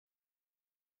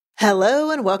Hello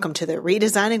and welcome to the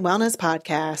Redesigning Wellness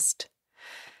podcast.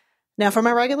 Now, for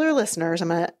my regular listeners, I'm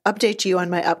going to update you on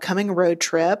my upcoming road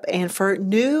trip. And for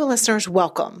new listeners,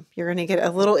 welcome. You're going to get a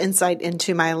little insight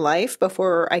into my life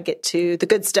before I get to the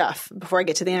good stuff, before I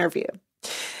get to the interview.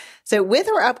 So with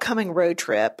our upcoming road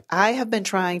trip, I have been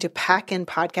trying to pack in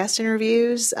podcast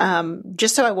interviews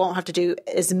just so I won't have to do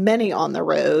as many on the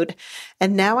road.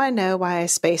 And now I know why I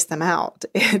spaced them out.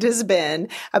 I've been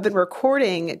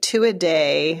recording 2 a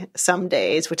day some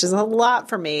days, which is a lot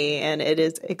for me, and it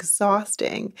is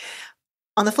exhausting.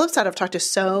 On the flip side, I've talked to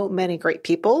so many great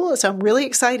people, so I'm really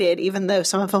excited, even though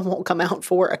some of them won't come out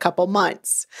for a couple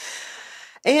months.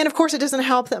 And of course, it doesn't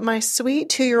help that my sweet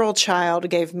 2-year-old child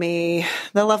gave me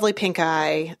the lovely pink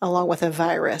eye along with a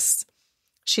virus.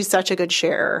 She's such a good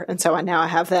sharer, and so now I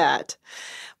have that.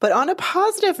 But on a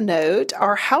positive note,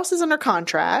 our house is under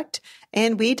contract,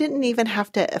 and we didn't even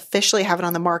have to officially have it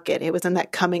on the market. It was in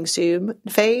that coming soon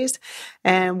phase,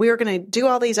 and we were going to do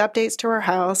all these updates to our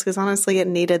house because honestly, it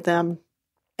needed them,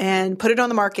 and put it on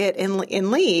the market and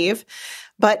leave.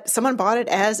 But someone bought it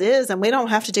as is, and we don't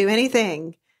have to do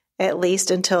anything, at least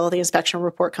until the inspection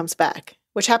report comes back,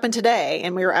 which happened today.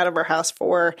 And we were out of our house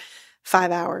for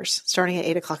 5 hours, starting at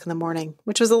 8 o'clock in the morning,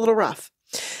 which was a little rough.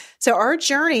 So our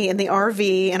journey in the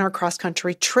RV and our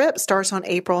cross-country trip starts on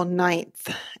April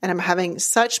 9th, and I'm having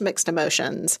such mixed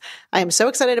emotions. I am so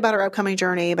excited about our upcoming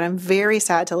journey, but I'm very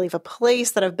sad to leave a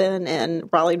place that I've been in,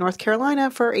 Raleigh, North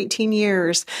Carolina, for 18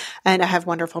 years, and I have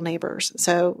wonderful neighbors.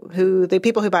 So the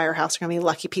people who buy our house are going to be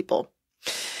lucky people.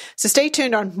 So stay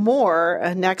tuned on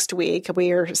more next week.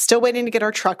 We are still waiting to get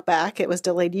our truck back. It was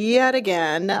delayed yet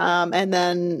again. And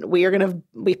then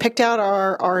we picked out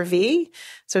our RV.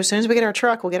 So as soon as we get our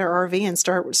truck, we'll get our RV and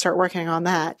start working on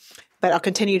that. But I'll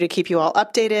continue to keep you all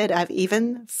updated. I've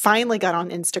even finally got on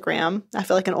Instagram. I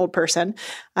feel like an old person.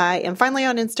 I am finally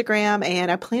on Instagram, and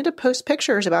I plan to post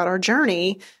pictures about our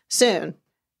journey soon.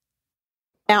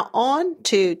 Now on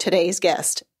to today's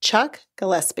guest, Chuck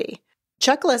Gillespie.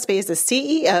 Chuck Gillespie is the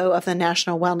CEO of the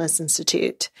National Wellness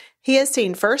Institute. He has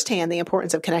seen firsthand the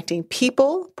importance of connecting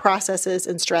people, processes,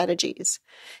 and strategies.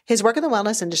 His work in the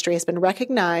wellness industry has been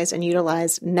recognized and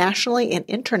utilized nationally and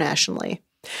internationally.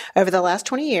 Over the last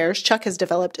 20 years, Chuck has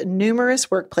developed numerous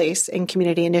workplace and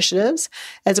community initiatives,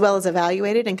 as well as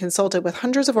evaluated and consulted with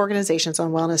hundreds of organizations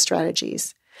on wellness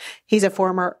strategies. He's a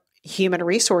former human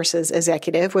resources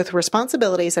executive with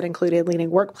responsibilities that included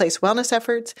leading workplace wellness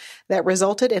efforts that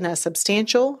resulted in a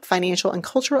substantial financial and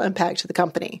cultural impact to the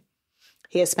company.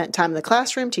 He has spent time in the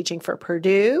classroom teaching for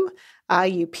Purdue,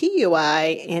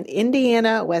 IUIPUI, and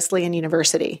Indiana Wesleyan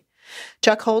University.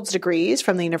 Chuck holds degrees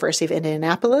from the University of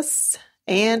Indianapolis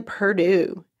and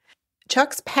Purdue.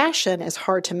 Chuck's passion is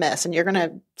hard to miss, and you're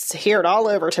going to hear it all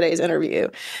over today's interview.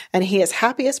 And he is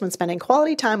happiest when spending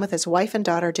quality time with his wife and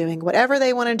daughter doing whatever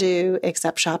they want to do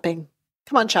except shopping.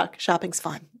 Come on, Chuck. Shopping's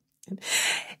fun.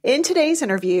 In today's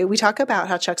interview, we talk about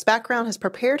how Chuck's background has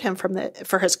prepared him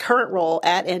for his current role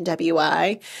at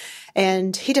NWI.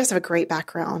 And he does have a great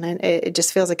background, and it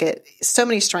just feels like so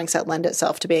many strengths that lend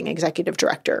itself to being executive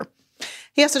director.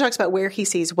 He also talks about where he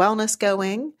sees wellness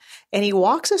going, and he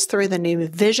walks us through the new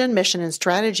vision, mission, and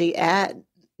strategy at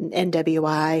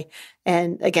NWI.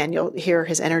 And again, you'll hear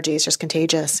his energy is just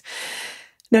contagious.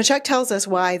 Now, Chuck tells us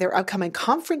why their upcoming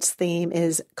conference theme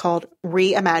is called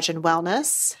Reimagine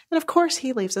Wellness. And of course,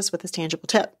 he leaves us with his tangible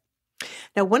tip.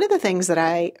 Now, one of the things that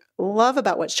I love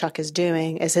about what Chuck is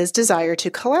doing is his desire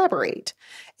to collaborate.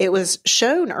 It was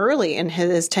shown early in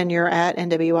his tenure at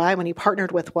NWI when he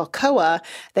partnered with Walcoa.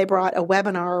 They brought a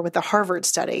webinar with the Harvard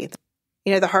study.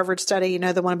 You know, the Harvard study,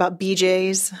 the one about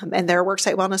BJ's and their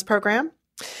worksite wellness program.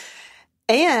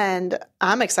 And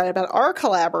I'm excited about our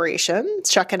collaboration,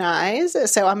 Chuck and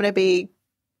I's. So I'm going to be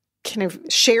kind of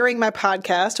sharing my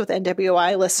podcast with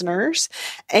NWI listeners.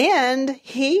 And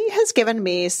he has given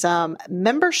me some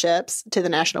memberships to the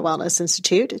National Wellness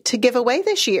Institute to give away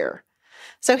this year.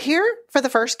 So here for the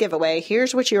first giveaway,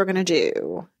 here's what you're going to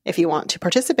do if you want to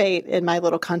participate in my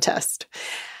little contest.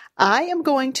 I am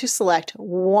going to select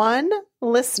one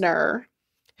listener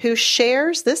who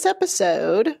shares this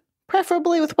episode,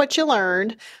 preferably with what you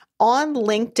learned, on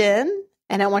LinkedIn.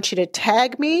 And I want you to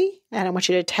tag me, and I want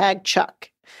you to tag Chuck.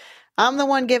 I'm the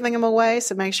one giving them away,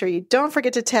 so make sure you don't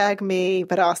forget to tag me,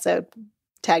 but also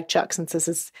tag Chuck, since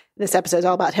this episode is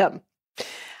all about him.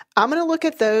 I'm going to look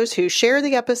at those who share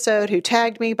the episode, who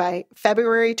tagged me by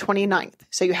February 29th.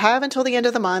 So you have until the end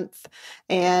of the month,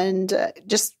 and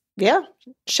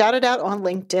shout it out on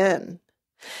LinkedIn.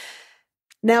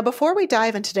 Now, before we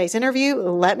dive into today's interview,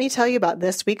 let me tell you about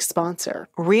this week's sponsor,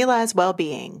 Realize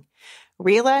Wellbeing.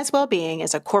 Realize Wellbeing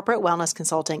is a corporate wellness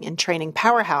consulting and training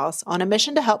powerhouse on a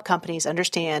mission to help companies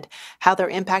understand how they're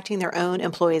impacting their own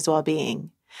employees' well-being.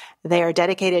 They are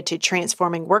dedicated to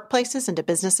transforming workplaces into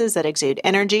businesses that exude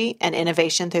energy and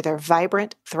innovation through their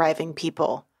vibrant, thriving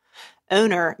people.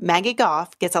 Owner Maggie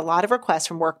Goff gets a lot of requests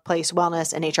from workplace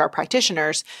wellness and HR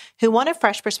practitioners who want a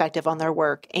fresh perspective on their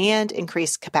work and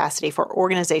increased capacity for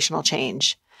organizational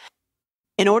change.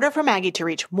 In order for Maggie to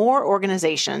reach more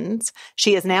organizations,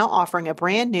 she is now offering a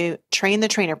brand new Train the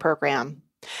Trainer program.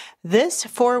 This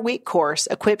 4-week course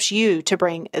equips you to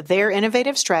bring their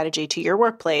innovative strategy to your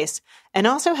workplace and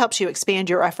also helps you expand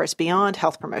your efforts beyond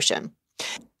health promotion.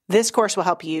 This course will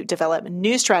help you develop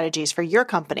new strategies for your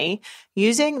company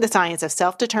using the science of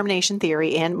self-determination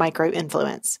theory and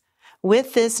micro-influence.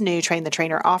 With this new Train the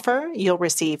Trainer offer, you'll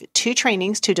receive 2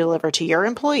 trainings to deliver to your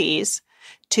employees,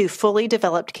 2 fully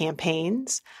developed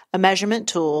campaigns, a measurement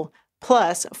tool,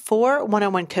 plus 4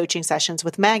 one-on-one coaching sessions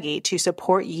with Maggie to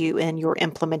support you in your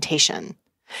implementation.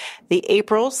 The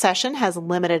April session has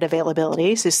limited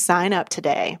availability, so sign up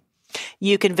today.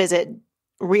 You can visit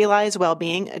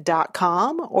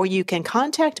realizewellbeing.com or you can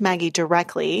contact Maggie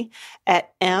directly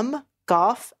at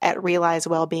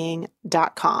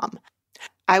mgoff@realizewellbeing.com.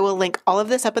 I will link all of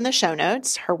this up in the show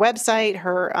notes, her website,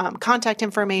 her contact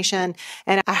information,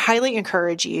 and I highly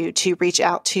encourage you to reach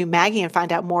out to Maggie and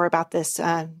find out more about this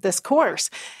course.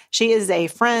 She is a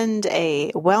friend,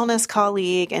 a wellness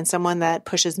colleague, and someone that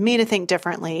pushes me to think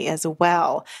differently as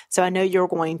well. So I know you're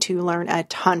going to learn a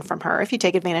ton from her if you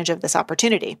take advantage of this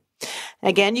opportunity.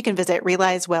 Again, you can visit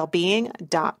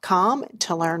realizewellbeing.com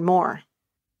to learn more.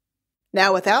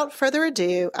 Now, without further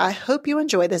ado, I hope you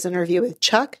enjoy this interview with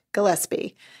Chuck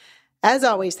Gillespie. As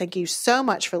always, thank you so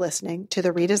much for listening to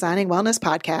the Redesigning Wellness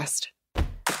podcast.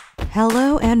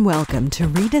 Hello and welcome to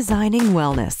Redesigning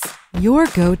Wellness, your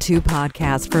go-to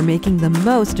podcast for making the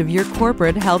most of your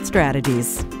corporate health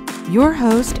strategies. Your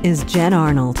host is Jen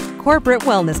Arnold, corporate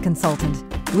wellness consultant.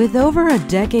 With over a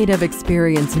decade of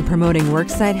experience in promoting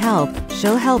worksite health,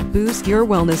 she'll help boost your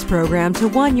wellness program to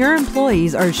one your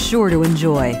employees are sure to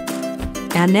enjoy.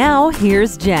 And now,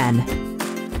 here's Jen.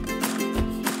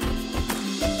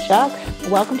 Chuck,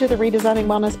 welcome to the Redesigning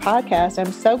Wellness podcast.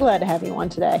 I'm so glad to have you on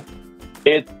today.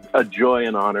 It's a joy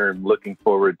and honor. I'm looking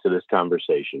forward to this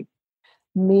conversation.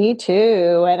 Me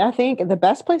too. And I think the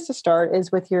best place to start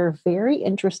is with your very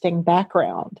interesting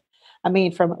background. I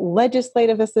mean, from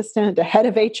legislative assistant to head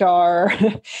of HR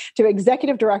to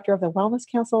executive director of the Wellness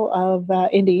Council of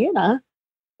Indiana.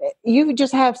 You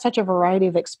just have such a variety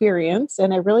of experience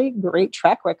and a really great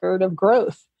track record of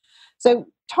growth. So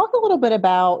talk a little bit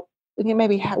about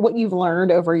maybe what you've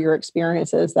learned over your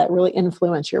experiences that really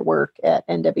influence your work at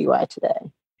NWI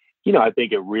today. I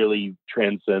think it really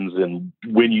transcends. And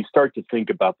when you start to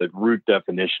think about the root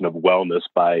definition of wellness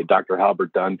by Dr.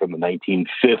 Halbert Dunn from the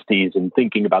 1950s and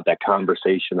thinking about that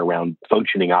conversation around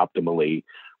functioning optimally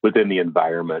within the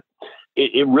environment,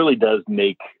 it really does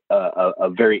make a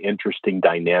very interesting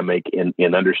dynamic in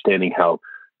understanding how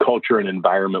culture and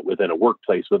environment within a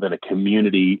workplace, within a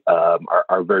community,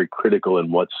 are very critical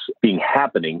in what's being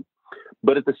happening.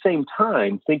 But at the same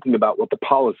time, thinking about what the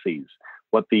policies,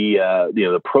 what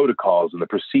the protocols and the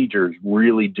procedures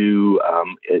really do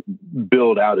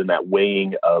build out in that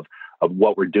weighing of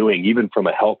what we're doing, even from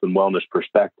a health and wellness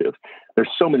perspective.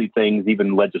 There's so many things,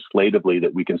 even legislatively,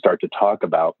 that we can start to talk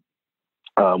about.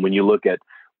 When you look at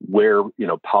where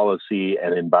policy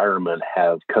and environment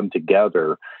have come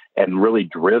together and really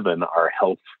driven our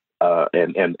health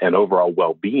and overall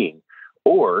well-being,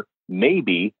 or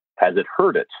maybe has it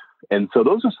hurt it? And so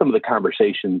those are some of the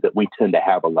conversations that we tend to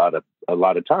have a lot of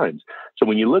times. So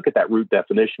when you look at that root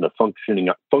definition of functioning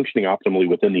optimally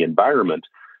within the environment,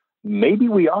 maybe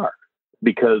we are,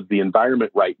 because the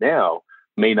environment right now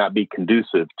may not be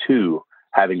conducive to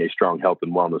having a strong health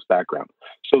and wellness background.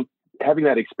 So having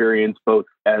that experience both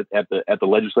at the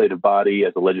legislative body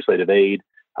as a legislative aide,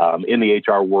 in the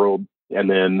HR world, and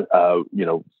then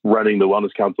running the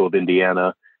Wellness Council of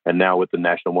Indiana, and now with the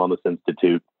National Wellness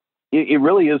Institute, it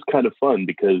really is kind of fun,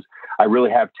 because I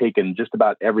really have taken just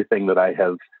about everything that I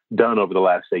have done over the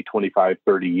last, say, 25,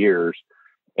 30 years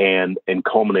and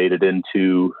culminated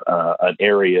into an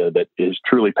area that is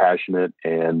truly passionate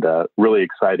and really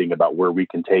exciting about where we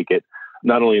can take it,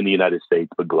 not only in the United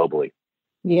States, but globally.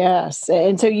 Yes.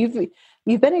 And so you've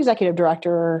been executive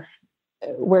director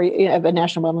of a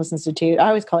National Wellness Institute. I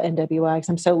always call it NWI because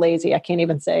I'm so lazy. I can't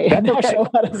even say National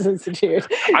Wellness Institute.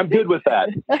 I'm good with that.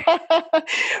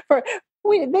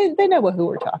 They know who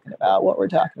we're talking about, what we're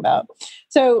talking about.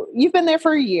 So you've been there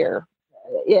for a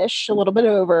year-ish, a little bit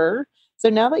over. So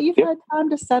now that you've had time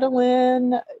to settle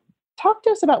in, talk to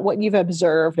us about what you've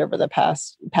observed over the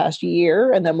past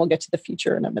year, and then we'll get to the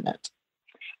future in a minute.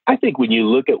 I think when you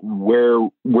look at where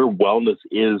wellness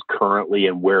is currently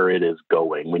and where it is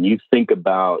going, when you think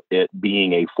about it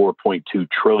being a $4.2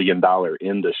 trillion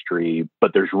industry,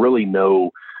 but there's really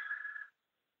no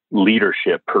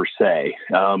leadership per se,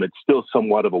 it's still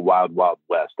somewhat of a wild, wild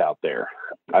west out there.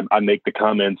 I make the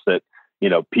comments that,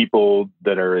 people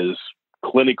that are as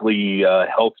clinically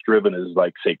health driven as,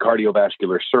 like, say,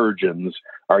 cardiovascular surgeons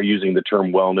are using the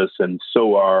term wellness, and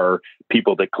so are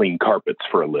people that clean carpets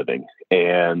for a living.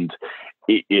 And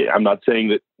I'm not saying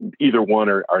that either one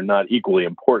are not equally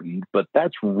important, but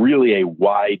that's really a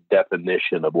wide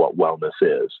definition of what wellness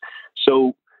is.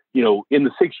 So, in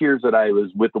the 6 years that I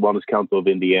was with the Wellness Council of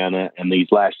Indiana, and these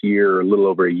last year, a little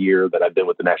over a year that I've been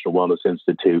with the National Wellness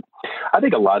Institute, I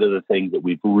think a lot of the things that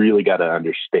we've really got to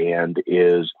understand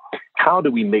is, how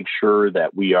do we make sure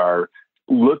that we are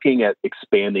looking at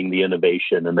expanding the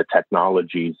innovation and the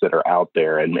technologies that are out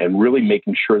there, and really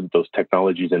making sure that those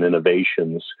technologies and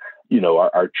innovations,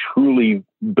 are truly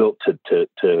built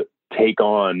to take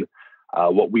on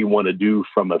what we want to do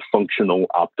from a functional,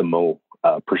 optimal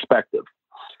perspective.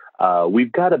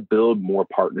 We've got to build more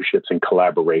partnerships and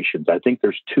collaborations. I think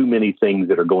there's too many things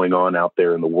that are going on out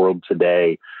there in the world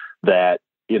today that,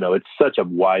 it's such a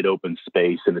wide open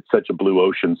space, and it's such a blue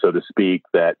ocean, so to speak,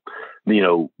 that,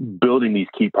 building these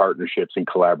key partnerships and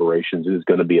collaborations is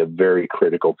going to be a very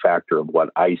critical factor of what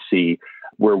I see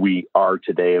where we are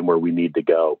today and where we need to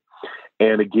go.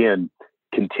 And again,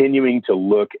 continuing to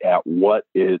look at what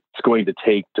it's going to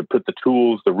take to put the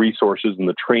tools, the resources, and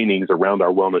the trainings around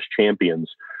our wellness champions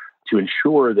to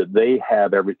ensure that they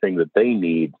have everything that they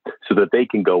need so that they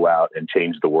can go out and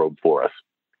change the world for us.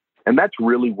 And that's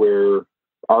really where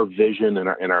our vision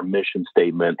and our mission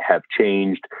statement have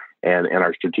changed, and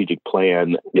our strategic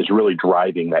plan is really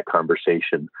driving that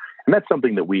conversation. And that's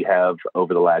something that we have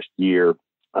over the last year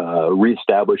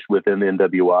reestablished within the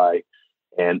NWI,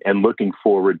 and looking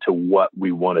forward to what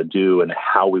we want to do and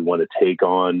how we want to take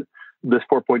on this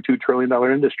 $4.2 trillion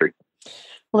industry.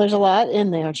 Well, there's a lot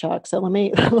in there, Chuck. So let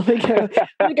me go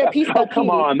piece by piece.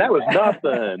 Come on, that was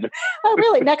nothing. Oh,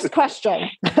 really? Next question.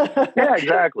 Yeah,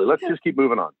 exactly. Let's just keep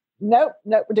moving on. Nope,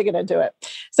 we're digging into it.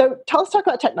 So let's talk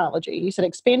about technology. You said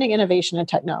expanding innovation and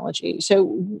technology.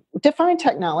 So define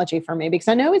technology for me, because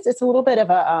I know it's a little bit of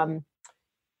a,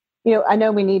 I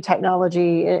know we need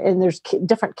technology, and there's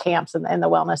different camps in the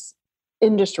wellness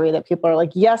industry that people are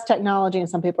like, yes, technology, and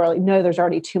some people are like, no, there's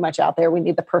already too much out there. We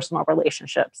need the personal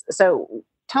relationships. So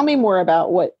tell me more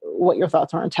about what your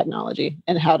thoughts are on technology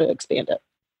and how to expand it.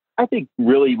 I think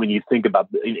really when you think about,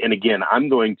 and again, I'm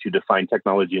going to define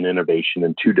technology and innovation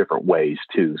in two different ways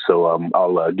too. So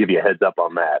I'll give you a heads up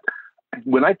on that.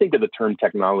 When I think of the term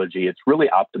technology, it's really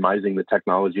optimizing the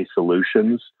technology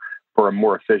solutions for a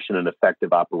more efficient and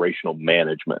effective operational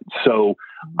management. So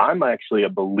I'm actually a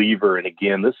believer, and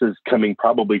again, this is coming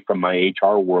probably from my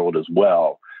HR world as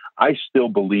well. I still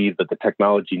believe that the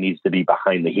technology needs to be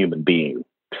behind the human being.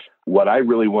 What I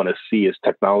really want to see is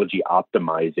technology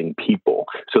optimizing people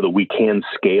so that we can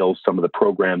scale some of the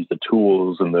programs, the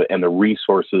tools, and the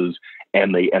resources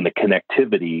and the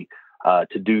connectivity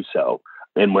to do so.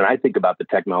 And when I think about the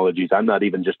technologies, I'm not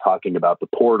even just talking about the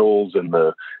portals and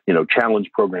the challenge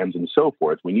programs and so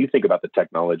forth. When you think about the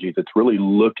technologies, it's really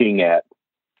looking at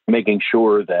making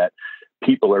sure that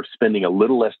people are spending a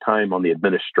little less time on the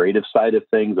administrative side of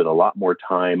things and a lot more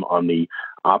time on the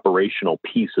operational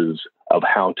pieces of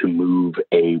how to move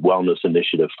a wellness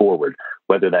initiative forward,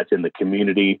 whether that's in the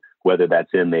community, whether that's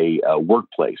in a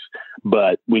workplace.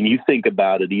 But when you think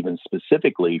about it, even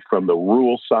specifically from the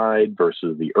rural side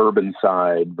versus the urban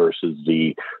side versus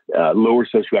the lower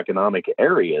socioeconomic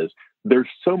areas, there's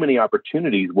so many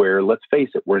opportunities where, let's face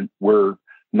it, we're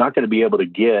not going to be able to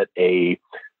get a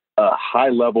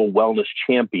high-level wellness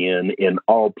champion in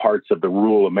all parts of the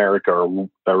rural America or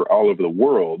all over the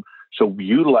world. So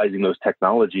utilizing those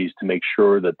technologies to make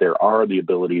sure that there are the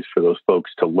abilities for those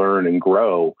folks to learn and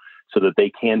grow so that they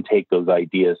can take those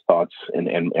ideas, thoughts,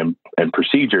 and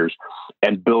procedures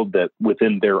and build that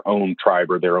within their own tribe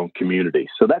or their own community.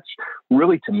 So that's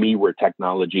really, to me, where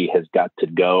technology has got to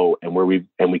go, and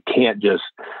we can't just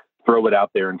throw it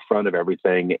out there in front of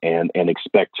everything and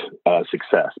expect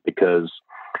success, because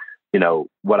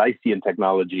what I see in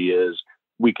technology is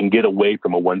we can get away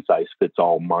from a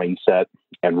one-size-fits-all mindset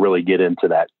and really get into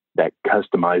that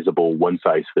customizable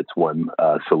one-size-fits-one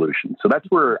solution. So that's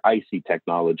where I see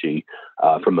technology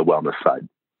from the wellness side.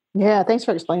 Yeah, thanks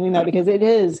for explaining that, because it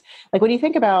is, like, when you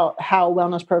think about how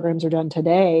wellness programs are done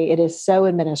today, it is so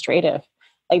administrative.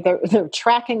 like they're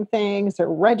tracking things, they're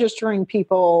registering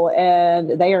people, and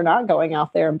they are not going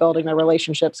out there and building their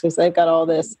relationships because they've got all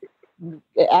this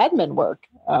admin work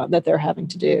that they're having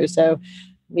to do. So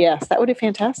yes, that would be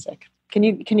fantastic. Can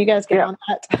you guys get on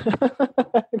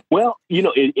that? Well,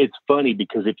 it's funny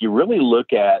because if you really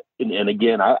look at, and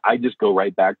again, I just go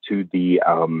right back to the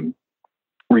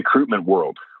recruitment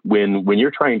world. When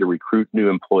you're trying to recruit new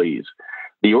employees,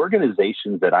 the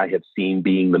organizations that I have seen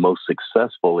being the most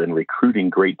successful in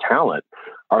recruiting great talent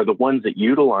are the ones that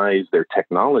utilize their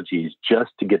technologies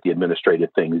just to get the administrative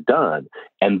things done.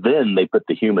 And then they put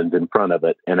the humans in front of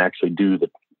it and actually do the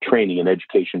training and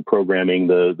education programming,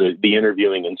 the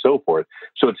interviewing and so forth.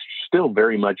 So it's still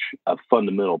very much a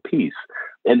fundamental piece.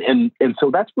 And so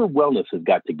that's where wellness has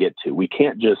got to get to. We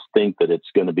can't just think that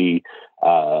it's going to be,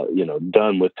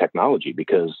 done with technology,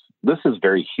 because this is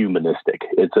very humanistic.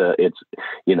 It's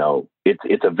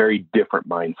a very different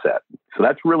mindset. So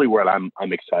that's really what I'm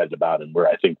excited about, and where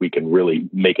I think we can really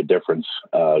make a difference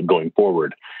going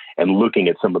forward, and looking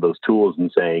at some of those tools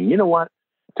and saying, you know what,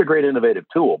 it's a great innovative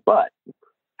tool, but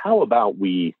how about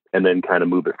we, and then kind of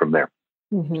move it from there.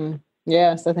 Mm-hmm.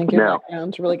 Yes, I think your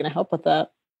background's really going to help with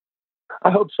that.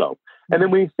 I hope so. And then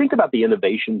when you think about the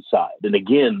innovation side, and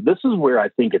again, this is where I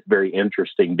think it's very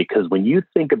interesting, because when you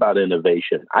think about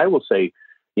innovation, I will say,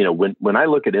 when I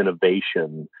look at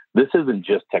innovation, this isn't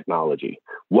just technology.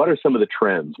 What are some of the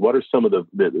trends? What are some of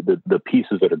the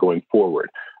pieces that are going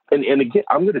forward? And again,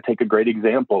 I'm going to take a great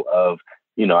example of,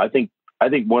 I think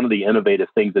one of the innovative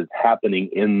things that's happening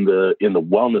in the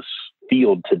wellness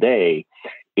field today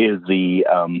is the,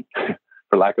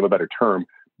 for lack of a better term,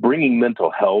 bringing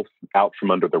mental health out from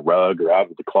under the rug or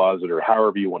out of the closet, or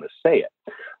however you want to say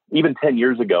it. Even 10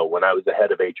 years ago, when I was the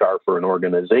head of HR for an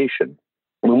organization,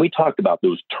 when we talked about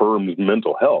those terms,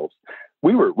 mental health,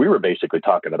 we were basically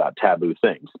talking about taboo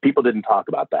things. People didn't talk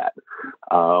about that.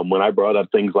 When I brought up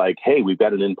things like, hey, we've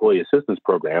got an employee assistance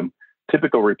program,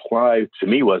 typical reply to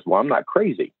me was, well, I'm not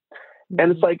crazy. And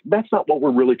it's like, that's not what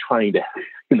we're really trying to,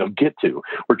 get to.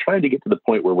 We're trying to get to the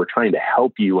point where we're trying to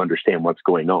help you understand what's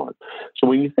going on. So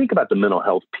when you think about the mental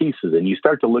health pieces and you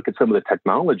start to look at some of the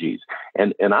technologies,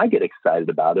 and I get excited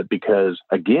about it because,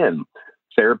 again,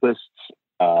 therapists,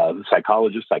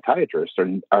 psychologists, psychiatrists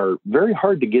are very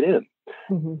hard to get in.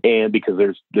 Mm-hmm. And because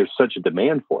there's such a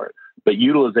demand for it. But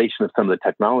utilization of some of the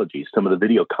technologies, some of the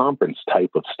video conference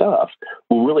type of stuff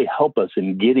will really help us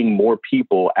in getting more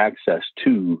people access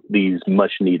to these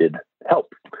much needed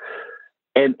help.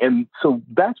 And so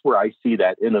that's where I see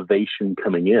that innovation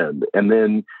coming in. And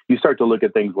then you start to look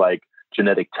at things like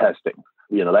genetic testing.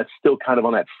 That's still kind of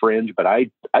on that fringe, but I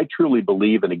truly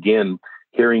believe, and again,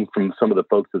 hearing from some of the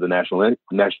folks at the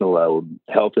National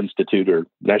Health Institute, or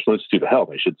National Institute of Health,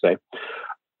 I should say,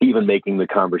 even making the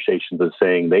conversations of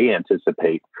saying they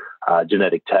anticipate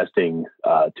genetic testing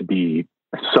to be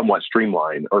somewhat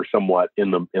streamlined or somewhat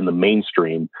in the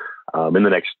mainstream in the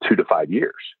next 2 to 5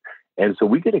 years. And so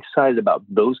we get excited about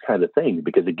those kind of things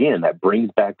because, again, that brings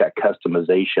back that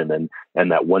customization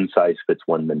and that one size fits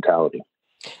one mentality.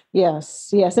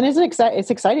 Yes. And it's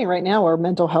exciting right now where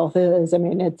mental health is. I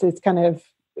mean, it's kind of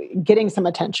getting some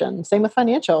attention. Same with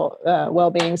financial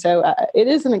well-being. So it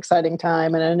is an exciting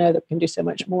time, and I know that we can do so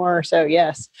much more. So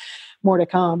yes, more to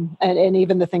come. And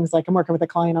even the things like I'm working with a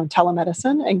client on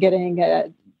telemedicine and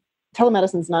getting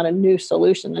telemedicine is not a new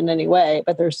solution in any way,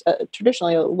 but there's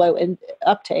traditionally a low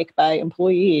uptake by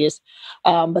employees.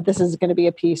 But this is going to be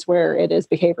a piece where it is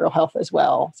behavioral health as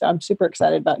well. So I'm super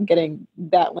excited about getting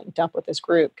that linked up with this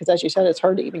group, because as you said, it's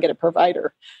hard to even get a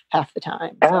provider half the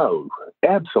time. So. Oh,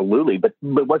 absolutely. But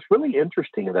what's really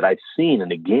interesting that I've seen,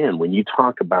 and again, when you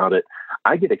talk about it,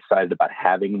 I get excited about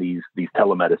having these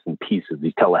telemedicine pieces,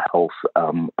 these telehealth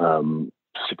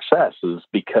successes,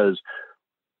 because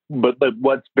But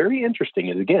what's very interesting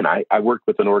is, again, I worked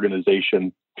with an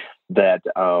organization that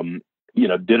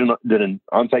did an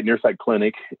on-site near-site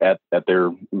clinic at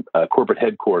their corporate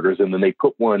headquarters, and then they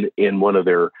put one in one of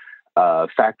their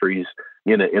factories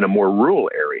in a more rural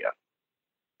area.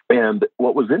 And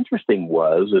what was interesting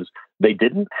is they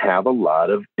didn't have a lot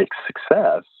of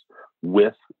success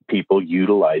with people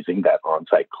utilizing that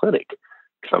on-site clinic.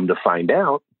 Come to find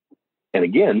out, and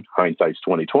again, hindsight's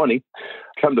 20/20.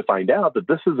 Come to find out that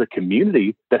this is a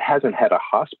community that hasn't had a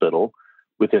hospital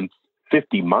within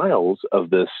 50 miles of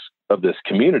this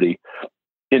community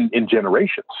in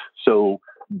generations. So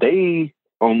they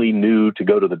only knew to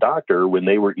go to the doctor when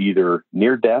they were either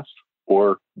near death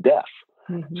or deaf.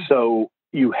 Mm-hmm. So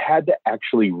you had to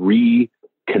actually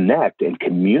reconnect and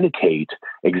communicate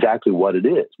exactly what it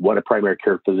is, what a primary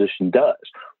care physician does,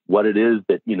 what it is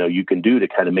that, you can do to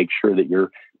kind of make sure that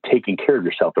you're taking care of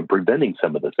yourself and preventing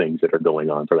some of the things that are going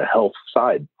on from a health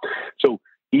side. So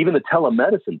even the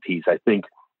telemedicine piece, I think,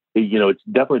 it's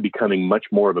definitely becoming much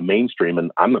more of a mainstream.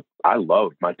 And I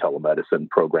love my telemedicine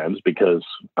programs because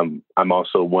I'm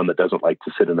also one that doesn't like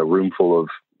to sit in a room full of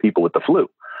people with the flu.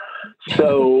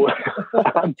 So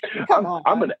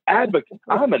I'm an advocate.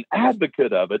 I'm an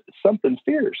advocate of it. Something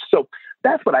fierce. So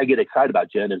that's what I get excited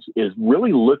about, Jen, is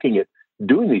really looking at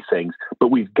doing these things. But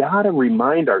we've got to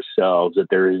remind ourselves that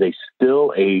there is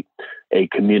still a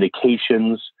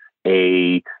communications,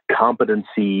 a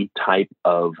competency type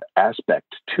of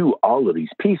aspect to all of these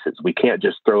pieces. We can't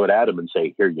just throw it at them and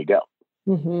say, "Here you go."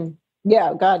 Mm-hmm.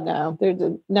 Yeah, God, no.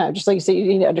 No, just like you said, you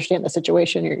need to understand the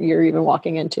situation you're even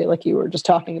walking into, like you were just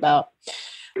talking about.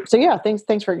 So yeah,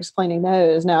 thanks for explaining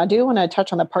those. Now, I do want to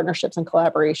touch on the partnerships and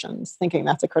collaborations, thinking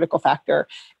that's a critical factor.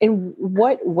 In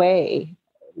what way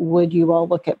would you all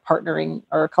look at partnering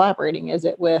or collaborating? Is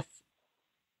it with,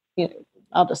 I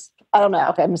don't know.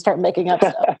 Okay, I'm going to start making up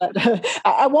stuff, but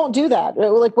I won't do that.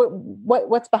 Like,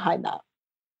 what's behind that?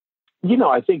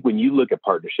 I think when you look at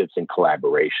partnerships and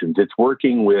collaborations, it's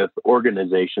working with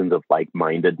organizations of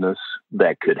like-mindedness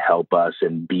that could help us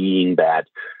in being that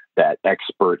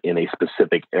expert in a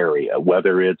specific area,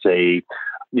 whether it's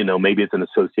maybe it's an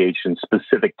association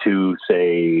specific to,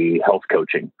 say, health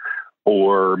coaching,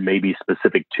 or maybe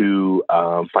specific to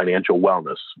financial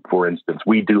wellness. For instance,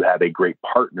 we do have a great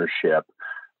partnership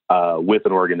with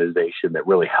an organization that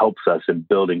really helps us in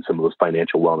building some of those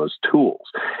financial wellness tools.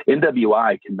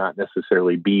 NWI cannot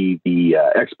necessarily be the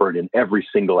expert in every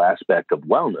single aspect of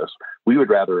wellness. We would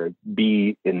rather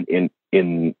be, in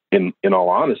all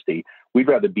honesty, we'd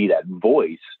rather be that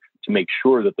voice to make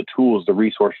sure that the tools, the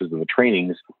resources, and the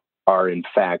trainings are in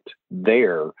fact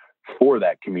there for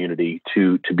that community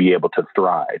to be able to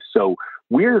thrive. So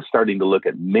we're starting to look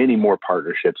at many more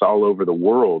partnerships all over the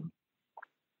world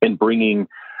and bringing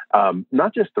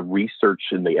not just the research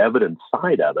and the evidence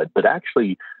side of it, but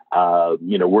actually,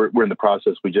 we're in the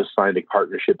process. We just signed a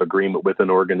partnership agreement with an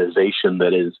organization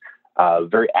that is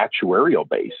very actuarial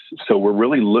based. So we're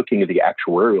really looking at the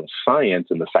actuarial science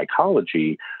and the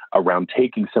psychology around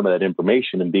taking some of that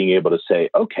information and being able to say,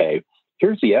 okay,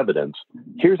 here's the evidence.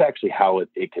 Here's actually how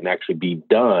it can actually be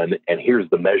done. And here's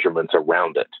the measurements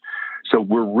around it. So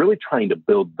we're really trying to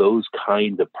build those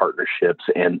kinds of partnerships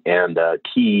and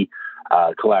key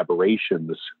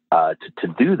collaborations to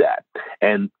do that.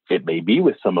 And it may be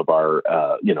with some of our,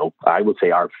 I would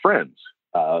say our friends,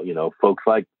 folks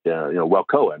like,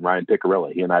 Welcoa and Ryan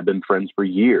Piccarella. He and I have been friends for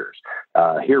years.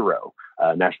 Hero,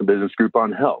 National Business Group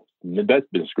on Health,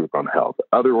 Midwest Business Group on Health,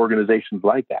 other organizations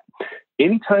like that.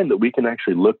 Anytime that we can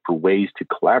actually look for ways to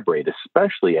collaborate,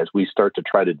 especially as we start to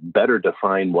try to better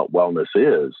define what wellness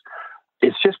is,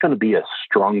 it's just going to be a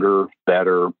stronger,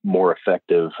 better, more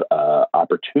effective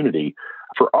opportunity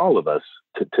for all of us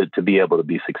to be able to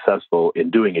be successful in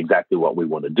doing exactly what we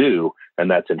want to do, and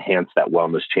that's enhance that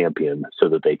wellness champion so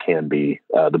that they can be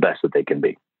the best that they can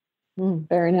be.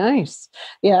 Very nice.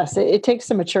 Yes, it takes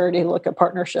some maturity to look at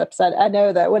partnerships. I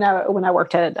know that when I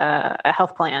worked at a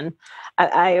health plan,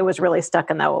 I was really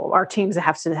stuck in that our teams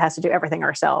has to do everything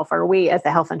ourselves, or we as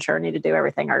the health insurer need to do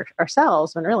everything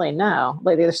ourselves. When really, no,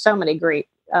 like, there's so many great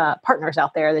partners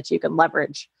out there that you can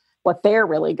leverage what they're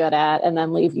really good at, and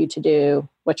then leave you to do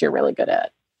what you're really good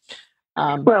at.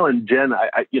 Well, and Jen,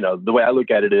 I the way I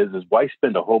look at it is why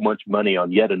spend a whole bunch of money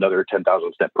on yet another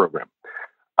 10,000 step program?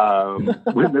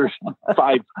 When there's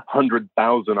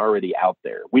 500,000 already out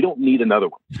there. We don't need another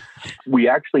one. We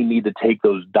actually need to take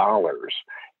those dollars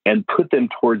and put them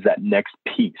towards that next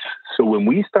piece. So when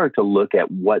we start to look at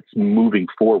what's moving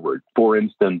forward, for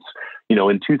instance,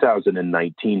 in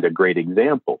 2019, a great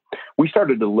example, we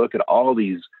started to look at all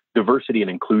these diversity and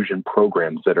inclusion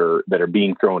programs that are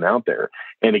being thrown out there.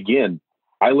 And again,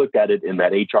 I looked at it in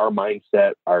that HR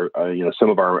mindset. Some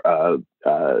of our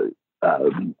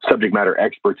subject matter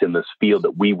experts in this field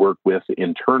that we work with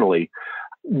internally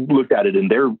looked at it in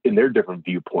their different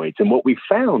viewpoints. And what we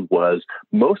found was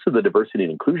most of the diversity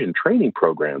and inclusion training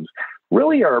programs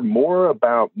really are more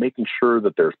about making sure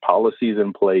that there's policies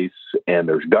in place and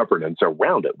there's governance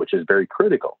around it, which is very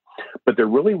critical. But there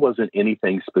really wasn't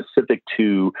anything specific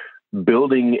to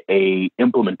building a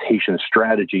implementation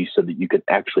strategy so that you could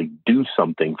actually do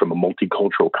something from a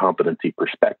multicultural competency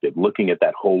perspective, looking at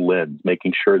that whole lens,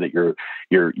 making sure that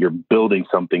you're building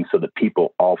something so that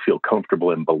people all feel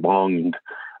comfortable and belonged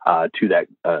to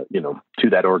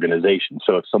that organization.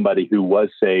 So if somebody who was,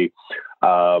 say,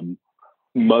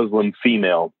 Muslim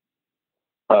female,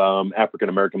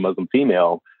 African-American Muslim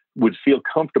female, would feel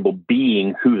comfortable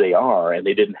being who they are, and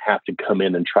they didn't have to come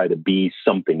in and try to be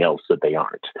something else that they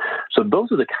aren't. So those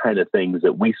are the kind of things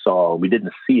that we saw. We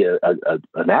didn't see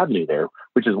an avenue there,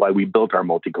 which is why we built our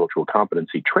multicultural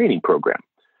competency training program.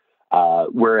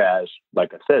 Whereas,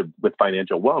 like I said, with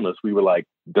financial wellness, we were like,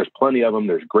 there's plenty of them.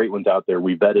 There's great ones out there.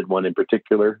 We vetted one in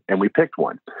particular, and we picked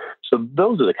one. So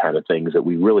those are the kind of things that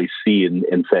we really see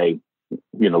and say,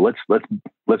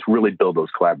 let's really build those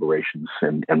collaborations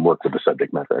and work with the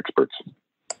subject matter experts.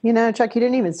 Chuck, you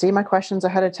didn't even see my questions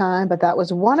ahead of time, but that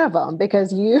was one of them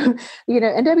because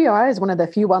NWI is one of the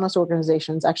few wellness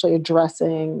organizations actually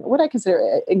addressing what I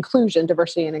consider inclusion,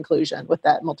 diversity and inclusion with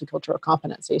that multicultural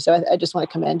competency. So I just want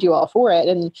to commend you all for it.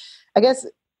 And I guess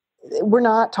we're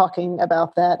not talking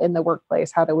about that in the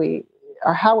workplace. How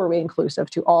are we inclusive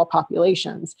to all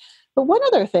populations? But one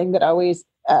other thing that always,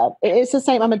 it's the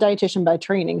same. I'm a dietitian by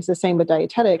training. It's the same with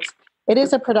dietetics. It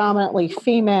is a predominantly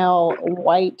female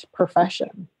white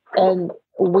profession. And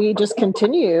we just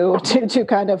continue to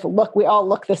kind of look, we all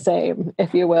look the same,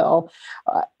 if you will.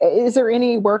 Is there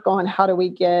any work on how do we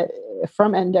get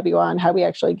from NWI and how we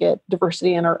actually get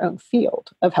diversity in our own field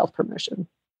of health promotion?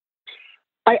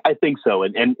 I think so.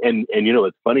 And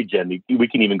it's funny, Jen, we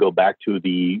can even go back to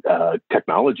the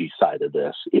technology side of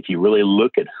this. If you really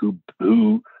look at who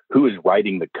is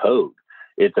writing the code,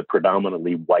 it's a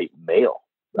predominantly white male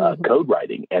code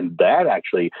writing. And that's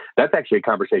actually a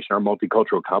conversation our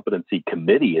multicultural competency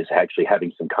committee is actually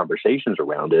having some conversations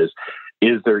around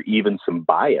is there even some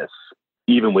bias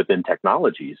even within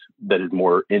technologies that is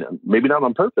more, maybe not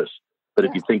on purpose, but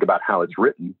if you think about how it's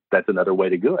written, that's another way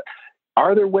to do it.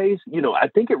 Are there ways, I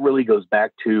think it really goes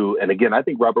back to, and again, I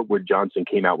think Robert Wood Johnson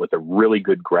came out with a really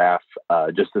good graph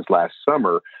just this last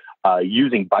summer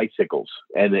using bicycles.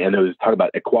 And it was talking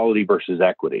about equality versus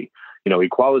equity.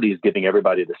 Equality is giving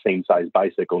everybody the same size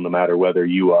bicycle, no matter whether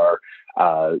you are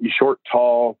short,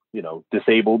 tall,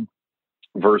 disabled,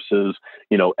 versus,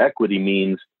 equity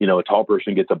means, a tall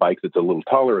person gets a bike that's a little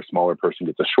taller, a smaller person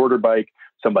gets a shorter bike,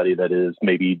 somebody that is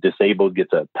maybe disabled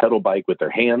gets a pedal bike with their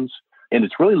hands. And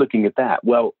it's really looking at that.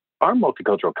 Well, our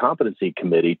multicultural competency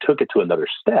committee took it to another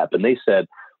step, and they said,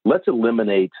 let's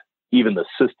eliminate even the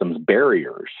system's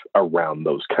barriers around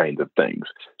those kinds of things.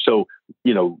 So,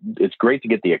 it's great to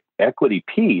get the equity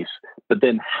piece, but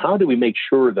then how do we make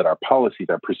sure that our policies,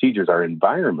 our procedures, our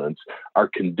environments are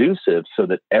conducive so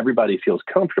that everybody feels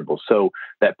comfortable? So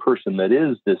that person that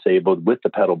is disabled with the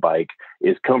pedal bike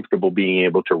is comfortable being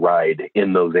able to ride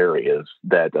in those areas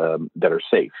that are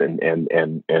safe and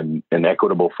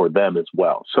equitable for them as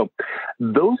well. So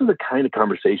those are the kind of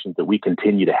conversations that we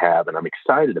continue to have, and I'm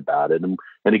excited about it.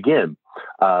 And again,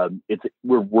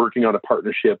 we're working on a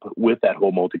partnership with that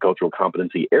whole multicultural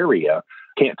competency area.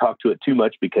 Can't talk to it too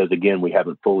much because, again, we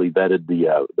haven't fully vetted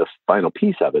the final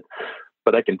piece of it.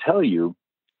 But I can tell you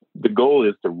the goal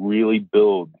is to really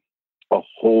build a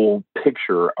whole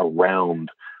picture around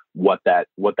what that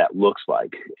looks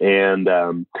like. And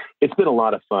it's been a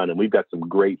lot of fun, and we've got some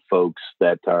great folks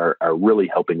that are really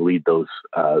helping lead those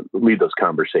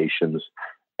conversations.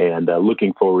 And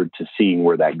looking forward to seeing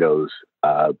where that goes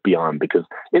beyond, because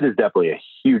it is definitely a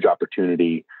huge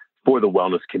opportunity for the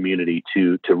wellness community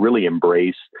to really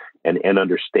embrace and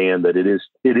understand that it is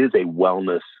a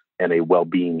wellness and a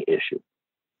well-being issue.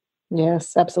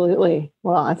 Yes, absolutely.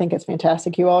 Well, I think it's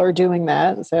fantastic. You all are doing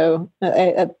that. So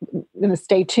I'm going to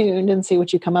stay tuned and see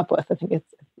what you come up with. I think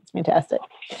it's fantastic.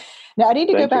 Now, I need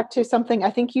to go back to something I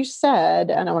think you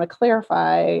said, and I want to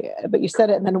clarify, but you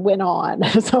said it and then went on.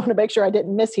 So I want to make sure I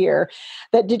didn't mishear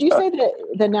that. Did you say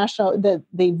that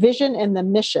the vision and the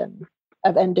mission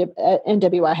of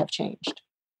NWI have changed?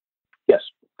 Yes.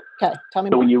 Okay. Tell me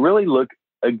so more.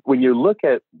 When you look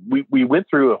at, we went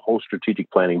through a whole strategic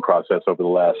planning process over the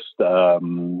last,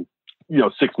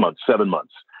 6 months, 7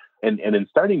 months. And in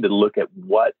starting to look at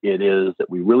what it is that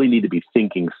we really need to be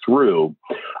thinking through,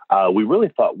 we really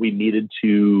thought we needed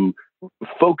to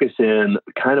focus in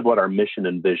kind of what our mission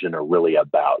and vision are really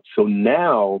about. So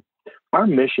now our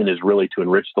mission is really to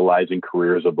enrich the lives and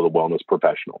careers of the wellness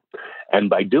professional. And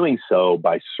by doing so,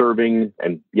 by serving,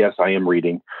 and yes, I am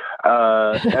reading,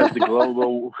 as the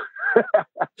global...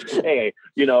 Hey,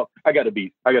 I got to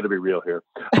be real here.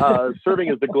 Serving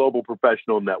as the global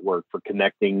professional network for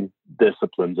connecting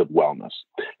disciplines of wellness.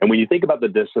 And when you think about the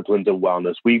disciplines of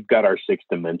wellness, we've got our 6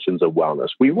 dimensions of wellness.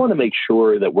 We want to make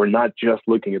sure that we're not just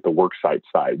looking at the worksite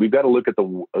side. We've got to look at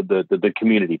the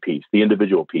community piece, the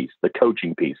individual piece, the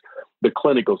coaching piece, the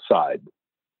clinical side,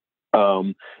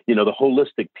 the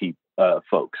holistic piece.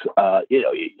 Folks,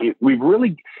 we've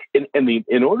really,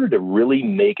 in order to really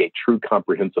make a true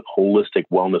comprehensive holistic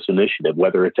wellness initiative,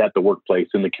 whether it's at the workplace,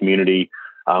 in the community,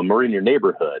 or in your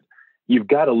neighborhood, you've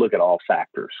got to look at all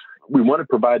factors. We want to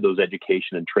provide those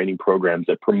education and training programs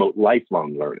that promote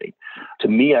lifelong learning. To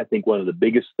me, I think one of the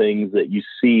biggest things that you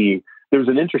see, there's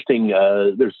some interesting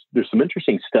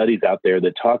studies out there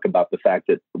that talk about the fact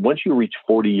that once you reach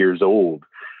 40 years old,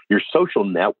 your social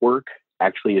network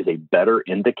actually is a better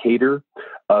indicator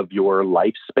of your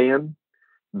lifespan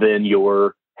than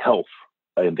your health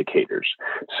indicators.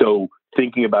 So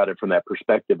thinking about it from that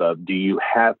perspective of, do you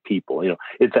have people,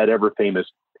 it's that ever famous,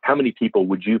 how many people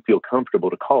would you feel comfortable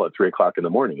to call at 3:00 in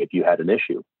the morning if you had an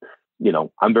issue?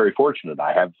 I'm very fortunate.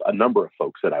 I have a number of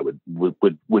folks that I would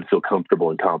feel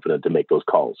comfortable and confident to make those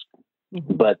calls.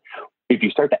 Mm-hmm. But if you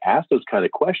start to ask those kind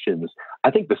of questions, I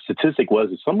think the statistic was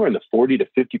somewhere in the 40 to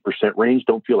 50% range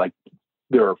don't feel like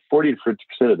there are 40 to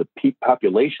 50% of the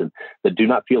population that do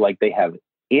not feel like they have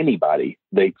anybody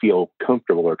they feel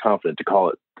comfortable or confident to call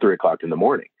at 3:00 in the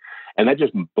morning. And that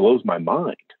just blows my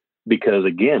mind. Because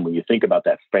again, when you think about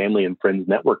that family and friends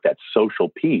network, that social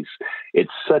piece,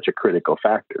 it's such a critical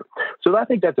factor. So I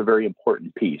think that's a very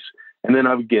important piece. And then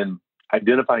again,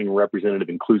 identifying representative,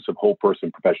 inclusive, whole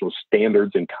person professional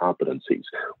standards and competencies.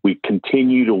 We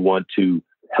continue to want to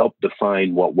help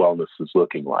define what wellness is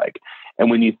looking like. And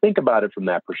when you think about it from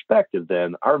that perspective,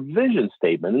 then our vision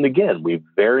statement, and again, we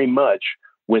very much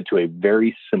went to a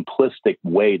very simplistic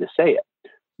way to say it.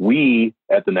 We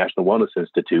at the National Wellness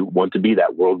Institute want to be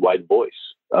that worldwide voice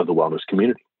of the wellness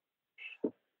community.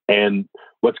 And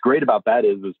what's great about that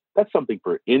is that's something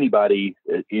for anybody,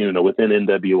 within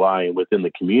NWI and within the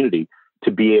community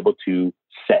to be able to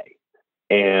say.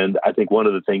 And I think one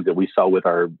of the things that we saw with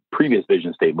our previous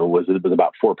vision statement was it was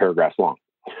about 4 paragraphs long.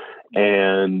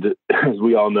 And as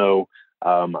we all know,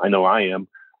 I know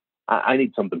I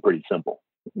need something pretty simple.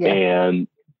 Yeah.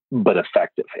 But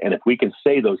effective. And if we can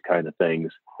say those kind of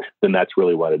things, then that's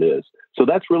really what it is. So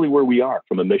that's really where we are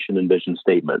from a mission and vision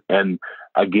statement. And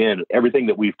again, everything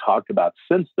that we've talked about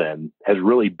since then has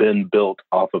really been built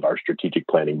off of our strategic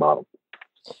planning model.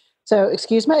 So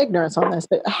excuse my ignorance on this,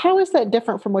 but how is that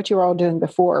different from what you were all doing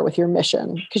before with your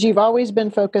mission? Because you've always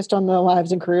been focused on the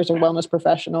lives and careers of wellness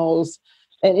professionals.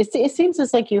 And it seems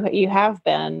as like you have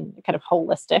been kind of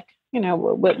holistic,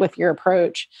 with your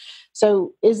approach.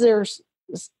 So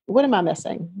what am I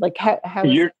missing? Like how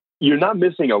you're not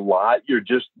missing a lot.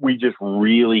 We just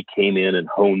really came in and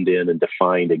honed in and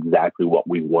defined exactly what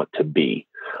we want to be.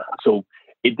 So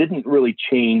it didn't really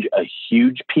change a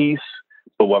huge piece,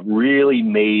 but what really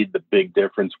made the big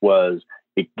difference was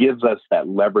it gives us that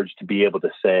leverage to be able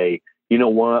to say, you know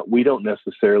what, we don't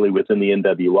necessarily within the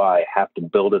NWI have to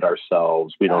build it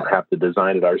ourselves. We don't have to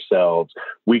design it ourselves.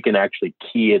 We can actually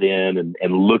key it in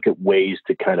and look at ways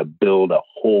to kind of build a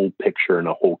whole picture and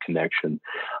a whole connection.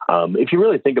 If you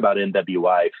really think about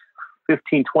NWI,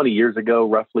 15, 20 years ago,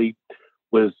 roughly,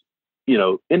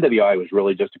 NWI was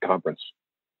really just a conference.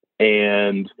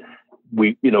 And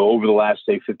we, over the last,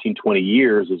 say, 15, 20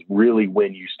 years is really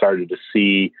when you started to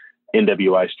see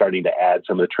NWI starting to add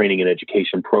some of the training and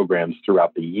education programs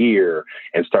throughout the year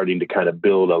and starting to kind of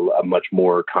build a much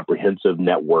more comprehensive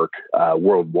network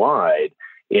worldwide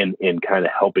in kind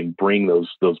of helping bring those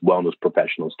wellness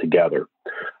professionals together.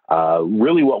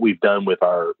 Really what we've done with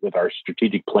our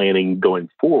strategic planning going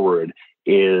forward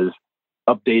is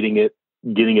updating it,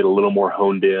 getting it a little more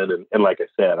honed in. And like I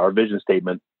said, our vision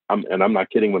statement, and I'm not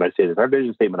kidding when I say this, our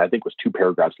vision statement, I think, was 2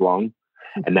 paragraphs long,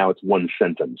 and now it's 1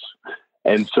 sentence.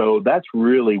 And so that's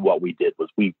really what we did was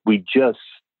we just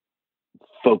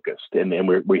focused and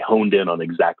we honed in on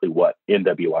exactly what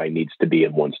NWI needs to be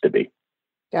and wants to be.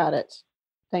 Got it.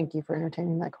 Thank you for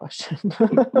entertaining that question.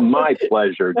 My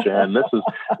pleasure, Jen. This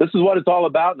is what it's all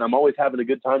about, and I'm always having a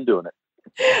good time doing it.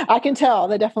 I can tell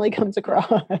that definitely comes across.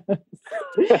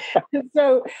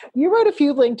 So you wrote a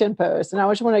few LinkedIn posts, and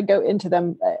I just want to go into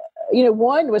them.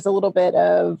 One was a little bit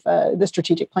of the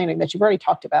strategic planning that you've already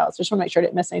talked about. So I just want to make sure I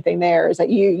didn't miss anything there. Is that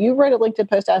you wrote a LinkedIn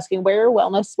post asking where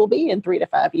wellness will be in 3 to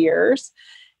 5 years.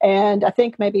 And I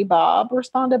think maybe Bob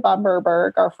responded, Bob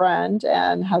Burberg, our friend,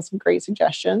 and has some great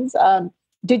suggestions.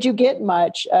 Did you get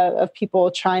much of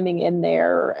people chiming in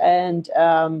there? And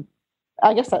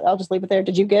I guess I'll just leave it there.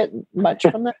 Did you get much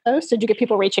from that post? Did you get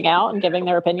people reaching out and giving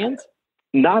their opinions?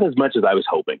 Not as much as I was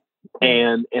hoping.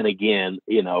 And again,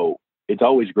 it's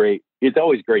always great. It's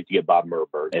always great to get Bob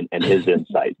Burberg and his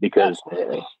insight because,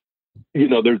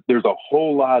 there's a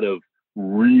whole lot of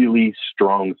really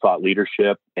strong thought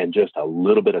leadership and just a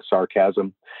little bit of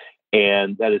sarcasm.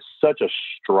 And that is such a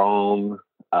strong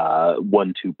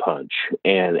 1-2 punch.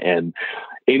 And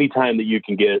anytime that you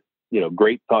can get,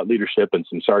 great thought leadership and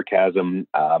some sarcasm,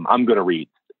 I'm going to read.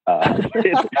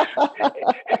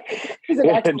 He's an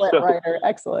excellent writer.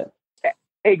 Excellent.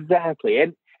 Exactly.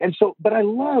 And so, but I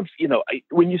love,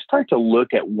 when you start to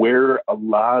look at where a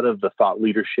lot of the thought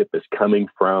leadership is coming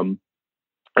from,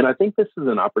 and I think this is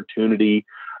an opportunity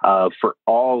for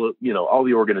all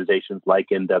the organizations like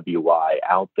NWI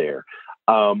out there.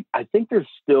 I think there's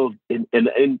still,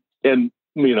 and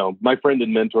my friend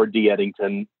and mentor, Dee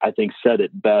Eddington, I think said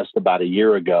it best about a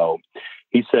year ago.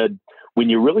 He said, when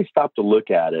you really stop to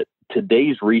look at it,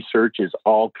 today's research is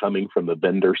all coming from the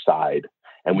vendor side,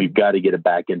 and we've got to get it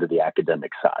back into the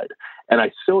academic side. And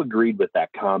I so agreed with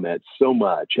that comment so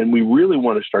much. And we really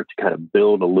want to start to kind of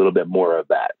build a little bit more of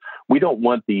that. We don't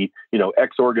want the,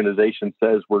 X organization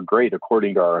says we're great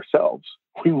according to ourselves.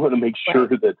 We want to make sure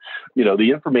that,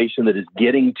 the information that is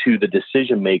getting to the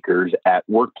decision makers at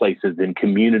workplaces, in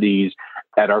communities,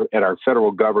 at our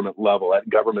federal government level, at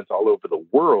governments all over the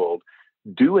world,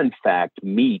 do in fact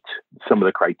meet some of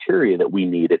the criteria that we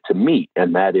need it to meet.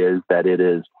 And that is that it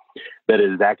is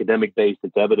academic based,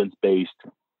 it's evidence based,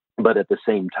 but at the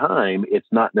same time, it's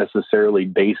not necessarily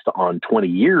based on 20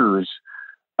 years,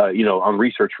 on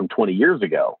research from 20 years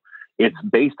ago. It's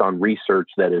based on research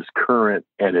that is current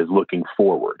and is looking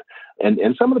forward. And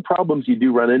some of the problems you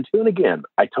do run into, and again,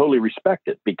 I totally respect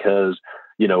it because,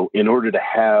 in order to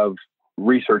have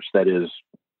research that is,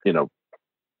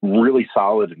 really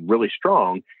solid and really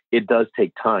strong, it does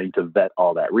take time to vet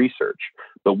all that research.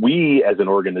 But we as an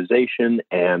organization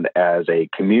and as a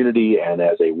community and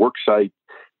as a work site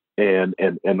and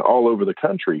all over the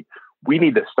country, we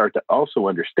need to start to also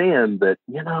understand that,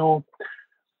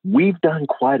 we've done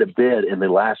quite a bit in the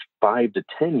last 5 to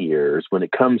 10 years when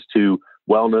it comes to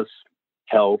wellness,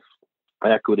 health,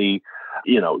 equity,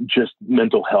 just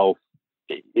mental health,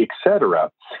 et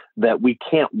cetera, that we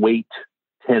can't wait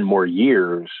 10 more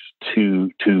years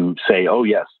to say, oh,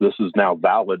 yes, this is now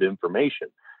valid information.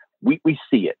 We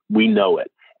see it. We know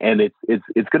it. And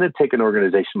it's going to take an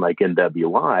organization like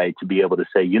NWI to be able to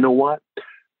say, you know what?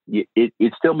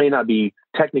 It still may not be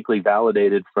technically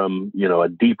validated from, a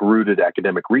deep-rooted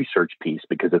academic research piece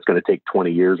because it's going to take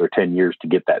 20 years or 10 years to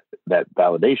get that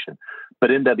validation.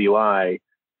 But NWI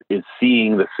is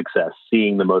seeing the success,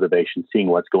 seeing the motivation, seeing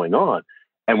what's going on,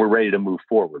 and we're ready to move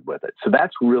forward with it. So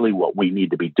that's really what we need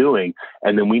to be doing.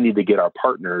 And then we need to get our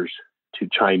partners to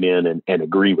chime in and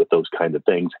agree with those kind of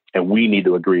things. And we need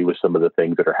to agree with some of the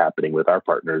things that are happening with our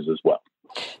partners as well.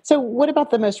 So what about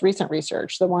the most recent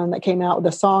research, the one that came out with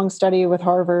the Song study with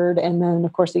Harvard, and then,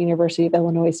 of course, the University of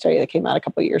Illinois study that came out a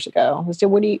couple of years ago? So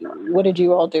what did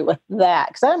you all do with that?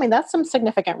 Because, that's some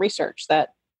significant research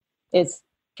that is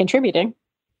contributing.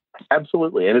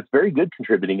 Absolutely. And it's very good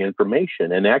contributing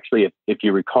information. And actually, if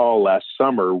you recall, last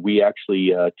summer, we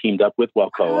actually teamed up with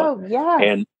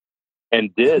WellCoa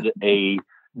and did a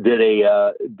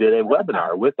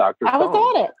webinar with Dr.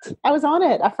 Song. I was on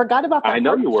it. I forgot about that. I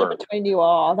know you were. Between you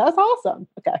all. That's awesome.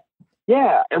 Okay.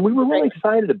 Yeah. And we were really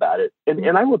excited about it.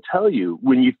 And I will tell you,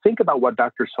 when you think about what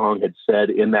Dr. Song had said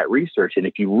in that research, and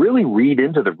if you really read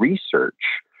into the research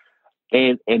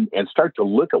and start to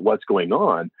look at what's going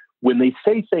on, when they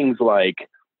say things like,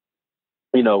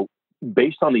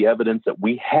 based on the evidence that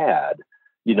we had,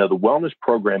 the wellness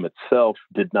program itself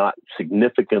did not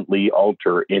significantly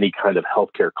alter any kind of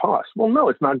healthcare costs. Well, no,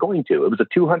 it's not going to. It was a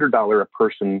 $200 a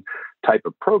person type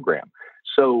of program.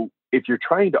 So if you're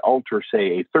trying to alter,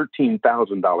 say, a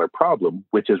 $13,000 problem,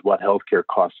 which is what healthcare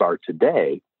costs are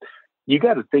today, you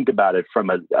got to think about it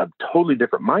from a totally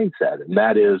different mindset. And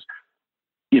that is,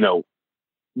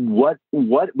 what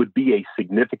would be a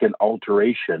significant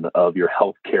alteration of your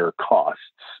healthcare costs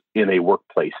in a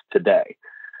workplace today?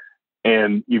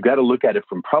 And you've got to look at it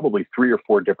from probably 3 or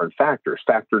 4 different factors.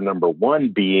 Factor number one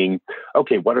being,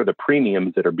 okay, what are the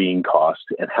premiums that are being cost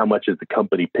and how much is the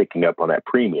company picking up on that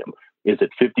premium? Is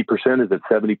it 50%? Is it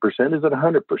 70%? Is it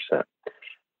 100%?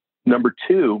 Number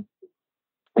two,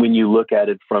 when you look at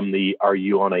it from are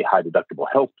you on a high deductible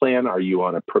health plan? Are you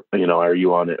on a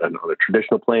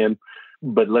traditional plan?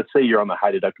 But let's say you're on the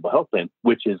high deductible health plan,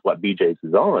 which is what BJ's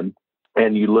is on,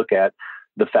 and you look at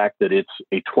the fact that it's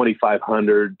a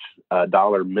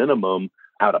 $2,500 minimum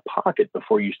out of pocket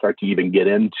before you start to even get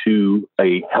into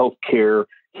a healthcare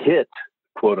hit,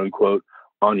 quote unquote,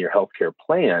 on your healthcare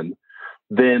plan,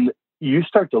 then you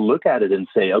start to look at it and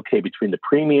say, okay, between the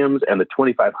premiums and the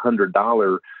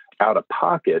 $2,500 out of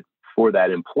pocket for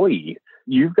that employee,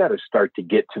 you've got to start to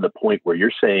get to the point where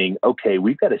you're saying, okay,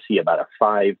 we've got to see about a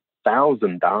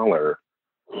 $5,000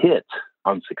 hit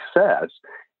on success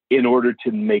in order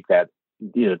to make that,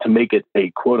 to make it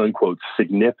a quote unquote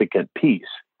significant piece.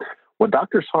 What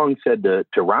Dr. Song said to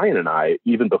Ryan and I,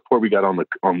 even before we got on the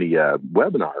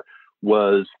webinar,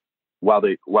 was while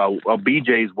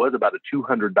BJ's was about a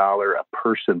 $200 a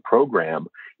person program,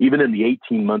 even in the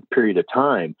 18-month period of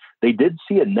time, they did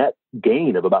see a net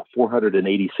gain of about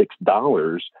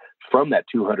 $486 from that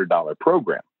 $200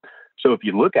 program. So if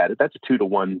you look at it, that's a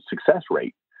 2-to-1 success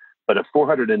rate. But a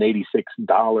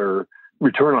 $486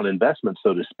 return on investment,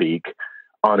 so to speak,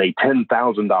 on a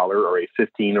 $10,000 or a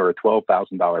 $15,000 or a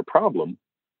 $12,000 problem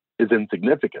is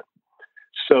insignificant.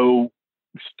 So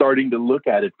starting to look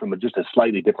at it from just a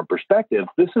slightly different perspective,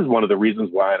 this is one of the reasons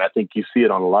why, and I think you see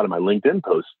it on a lot of my LinkedIn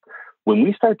posts, when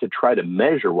we start to try to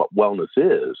measure what wellness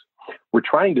is, we're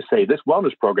trying to say this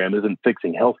wellness program isn't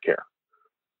fixing healthcare.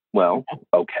 Well,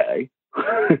 okay.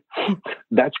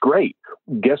 That's great.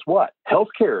 Guess what?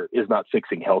 Healthcare is not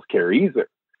fixing healthcare either.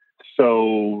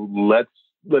 So let's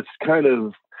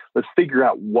figure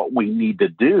out what we need to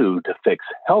do to fix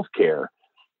healthcare.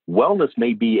 Wellness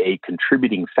may be a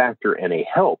contributing factor and a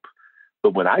help,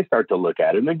 but when I start to look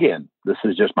at it, and again, this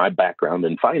is just my background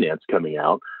in finance coming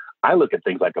out, I look at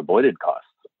things like avoided costs.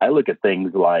 I look at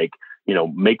things like,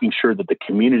 making sure that the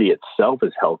community itself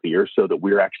is healthier so that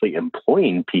we're actually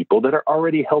employing people that are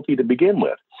already healthy to begin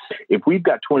with. If we've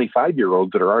got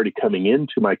 25-year-olds that are already coming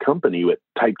into my company with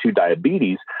type 2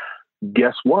 diabetes,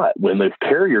 guess what? When the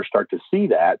carriers start to see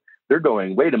that, they're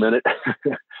going, wait a minute,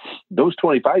 those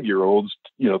 25-year-olds,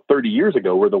 30 years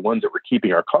ago were the ones that were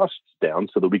keeping our costs down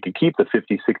so that we could keep the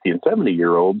 50, 60, and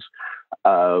 70-year-olds,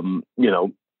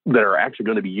 that are actually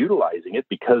going to be utilizing it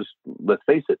because, let's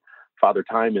face it, Father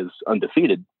Time is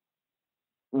undefeated.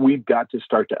 We've got to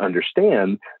start to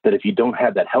understand that if you don't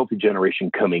have that healthy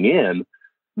generation coming in,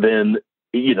 then,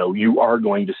 you are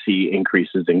going to see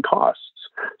increases in costs.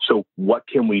 So what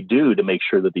can we do to make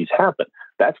sure that these happen?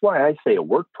 That's why I say a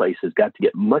workplace has got to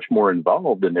get much more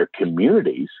involved in their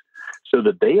communities so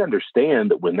that they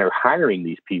understand that when they're hiring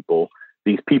these people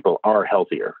are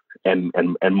healthier and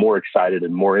more excited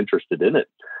and more interested in it.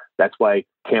 That's why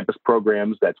campus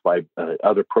programs, that's why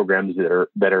other programs that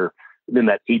are in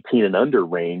that 18 and under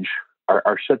range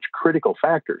are such critical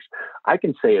factors. I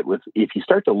can say it if you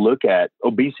start to look at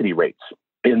obesity rates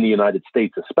in the United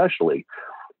States, especially,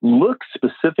 look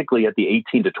specifically at the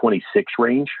 18 to 26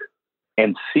 range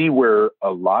and see where a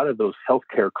lot of those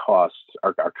healthcare costs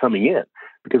are coming in.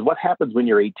 Because what happens when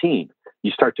you're 18?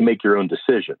 You start to make your own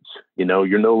decisions.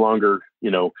 You're no longer,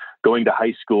 going to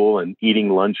high school and eating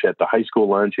lunch at the high school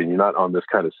lunch, and you're not on this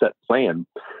kind of set plan.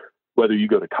 Whether you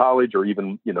go to college or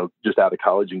even, just out of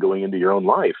college and going into your own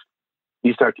life,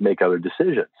 you start to make other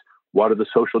decisions. What are the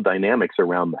social dynamics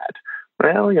around that?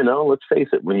 Well, let's face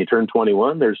it, when you turn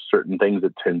 21, there's certain things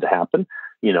that tend to happen.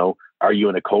 Are you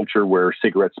in a culture where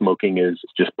cigarette smoking is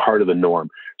just part of the norm?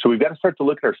 So we've got to start to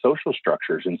look at our social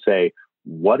structures and say,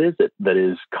 what is it that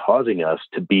is causing us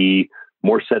to be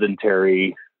more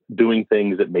sedentary, doing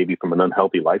things that maybe from an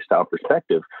unhealthy lifestyle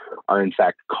perspective are in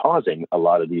fact causing a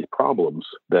lot of these problems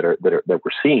that we're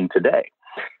seeing today?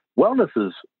 Wellness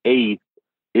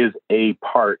is a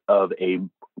part of a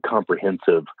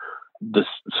comprehensive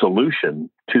solution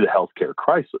to the healthcare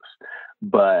crisis.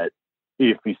 But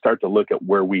if we start to look at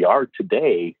where we are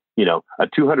today, a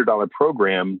 $200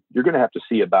 program, you're going to have to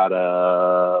see about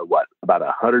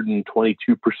 122%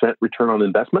 return on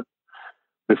investment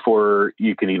before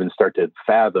you can even start to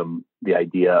fathom the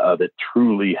idea of it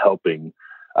truly helping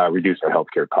reduce our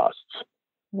healthcare costs.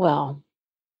 Well,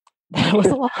 that was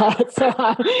a lot.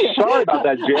 Sorry about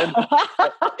that, Jen.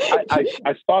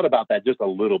 I thought about that just a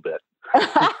little bit.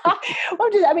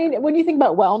 When you think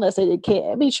about wellness, it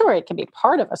can be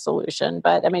part of a solution,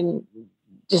 but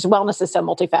just wellness is so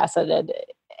multifaceted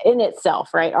in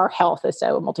itself, right? Our health is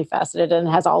so multifaceted and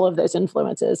has all of those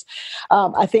influences.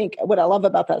 I think what I love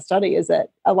about that study is that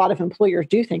a lot of employers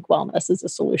do think wellness is a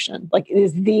solution, like it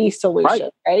is the solution,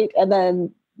 right? And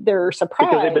then they're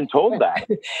surprised. Because they've been told that.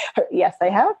 Yes,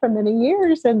 they have for many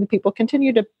years, and people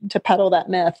continue to peddle that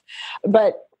myth.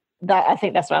 But I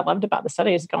think that's what I loved about the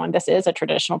study is going, this is a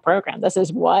traditional program. This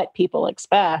is what people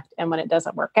expect. And when it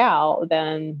doesn't work out,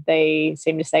 then they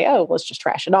seem to say, oh, let's just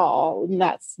trash it all. And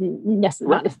that's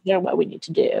not necessarily what we need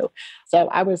to do. So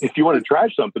if you want to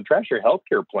trash something, trash your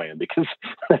healthcare plan, because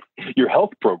your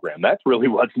health program, that's really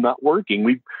what's not working.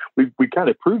 We kind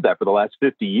of proved that for the last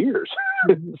 50 years.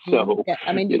 So, yeah,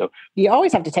 you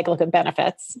always have to take a look at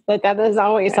benefits, but that is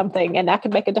always something, and that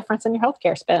could make a difference in your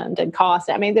healthcare spend and cost.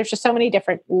 There's just so many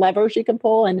different levers you can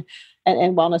pull, and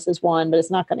wellness is one, but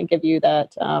it's not going to give you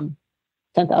that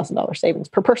 $10,000 savings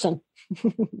per person.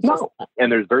 No,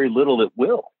 and there's very little that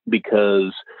will,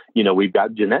 because we've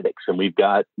got genetics, and we've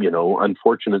got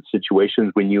unfortunate situations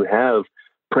when you have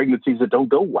pregnancies that don't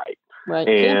go right,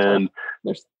 and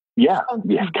cancer.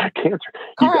 Got cancer.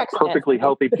 You've got perfectly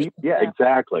healthy people. Yeah,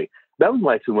 exactly. that was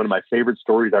actually one of my favorite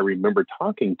stories. I remember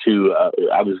talking to,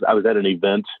 I was at an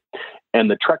event,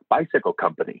 and the Trek Bicycle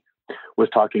Company was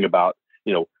talking about,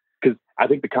 because I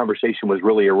think the conversation was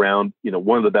really around,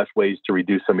 one of the best ways to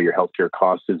reduce some of your healthcare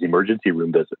costs is emergency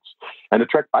room visits. And the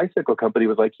Trek Bicycle Company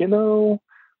was like,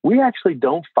 we actually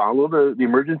don't follow the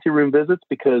emergency room visits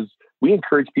because we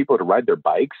encourage people to ride their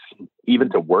bikes, even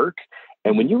to work.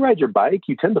 And when you ride your bike,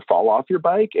 you tend to fall off your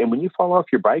bike. And when you fall off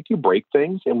your bike, you break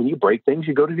things. And when you break things,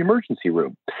 you go to the emergency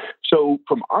room. So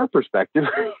from our perspective,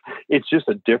 it's just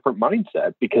a different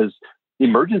mindset, because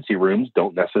emergency rooms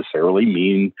don't necessarily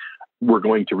mean we're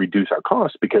going to reduce our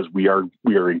costs, because we are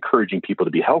encouraging people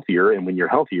to be healthier. And when you're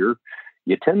healthier,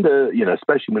 you tend to,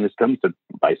 especially when it comes to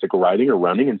bicycle riding or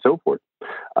running and so forth.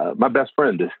 My best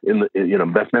friend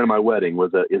best man at my wedding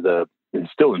is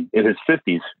still in his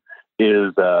 50s,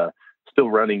 is still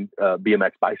running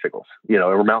BMX bicycles,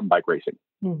 or mountain bike racing.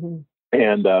 Mm-hmm.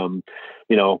 And,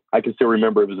 I can still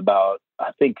remember it was about,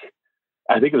 I think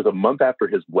it was a month after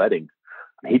his wedding.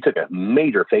 He took a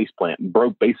major face plant and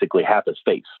broke basically half his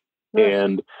face. Yes.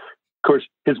 And of course,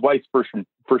 his wife's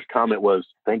first comment was,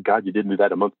 "Thank God you didn't do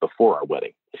that a month before our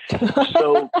wedding."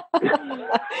 So,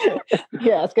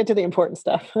 yeah, let's get to the important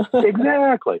stuff.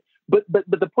 Exactly. But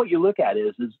the point you look at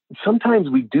is sometimes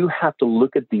we do have to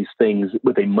look at these things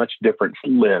with a much different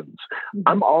lens. Mm-hmm.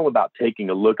 I'm all about taking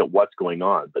a look at what's going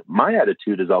on, but my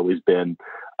attitude has always been,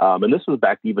 and this was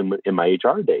back even in my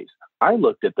HR days. When I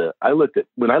looked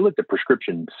at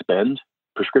prescription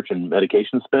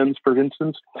medication spends, for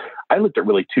instance, I looked at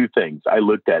really two things. I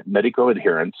looked at medical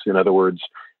adherence. In other words,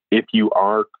 if you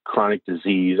are chronic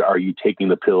disease, are you taking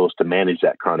the pills to manage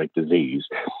that chronic disease?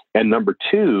 And number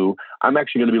two, I'm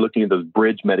actually going to be looking at those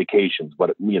bridge medications,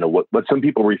 what some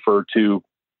people refer to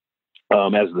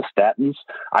as the statins.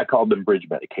 I call them bridge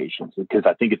medications because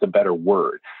I think it's a better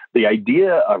word. The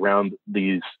idea around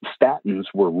these statins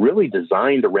were really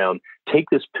designed around take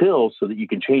this pill so that you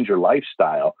can change your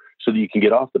lifestyle, so that you can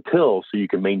get off the pill so you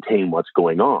can maintain what's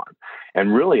going on.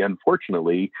 And really,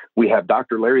 unfortunately, we have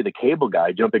Dr. Larry the Cable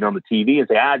Guy jumping on the TV and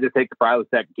say, just take the Prilosec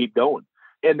and keep going.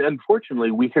 And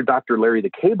unfortunately, we hear Dr. Larry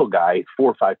the Cable Guy 4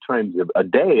 or 5 times a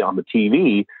day on the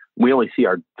TV. We only see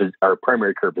our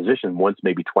primary care physician once,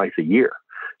 maybe twice a year.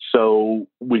 So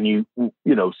when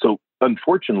so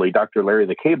unfortunately, Dr. Larry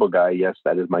the Cable Guy, yes,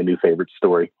 that is my new favorite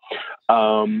story,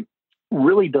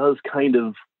 really does kind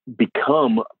of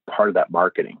become part of that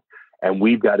marketing. And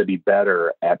we've got to be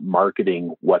better at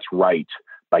marketing what's right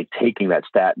by taking that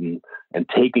statin and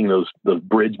taking those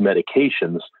bridge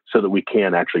medications so that we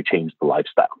can actually change the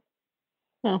lifestyle.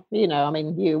 Well, we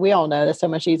all know it's so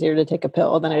much easier to take a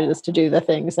pill than it is to do the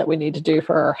things that we need to do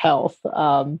for our health.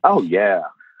 Oh yeah.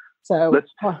 So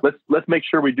let's make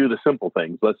sure we do the simple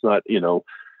things. Let's not,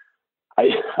 I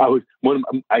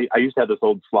used to have this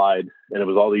old slide, and it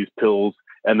was all these pills.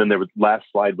 And then last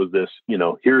slide was this,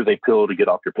 here's a pill to get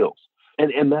off your pills.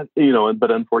 And that,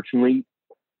 but unfortunately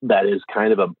that is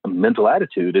kind of a mental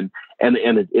attitude, and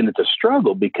it's a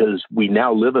struggle, because we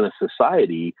now live in a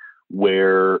society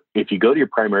where if you go to your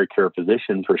primary care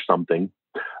physician for something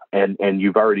and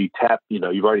you've already typed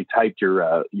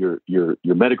your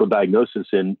medical diagnosis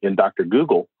in Dr.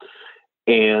 Google,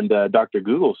 and Dr.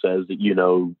 Google says that,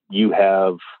 you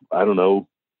have, I don't know,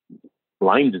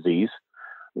 Lyme disease.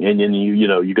 And then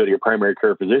you go to your primary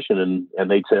care physician and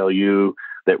they tell you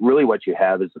that really what you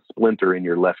have is a splinter in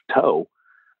your left toe.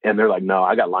 And they're like, no,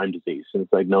 I got Lyme disease. And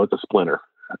it's like, no, it's a splinter.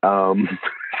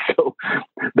 So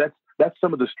that's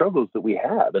some of the struggles that we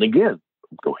have. And again,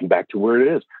 going back to where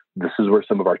it is, this is where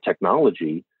some of our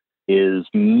technology is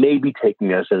maybe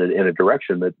taking us in a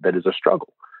direction that is a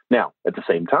struggle. Now, at the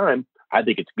same time, I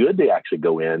think it's good to actually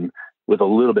go in with a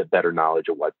little bit better knowledge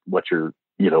of what you're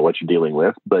dealing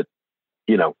with. But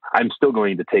I'm still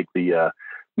going to take the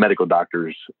medical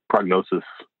doctor's prognosis,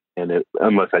 and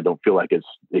unless I don't feel like it's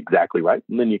exactly right,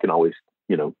 and then you can always,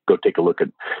 go take a look at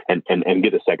and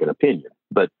get a second opinion.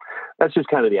 But that's just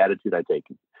kind of the attitude I take.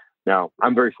 Now,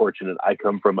 I'm very fortunate. I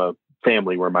come from a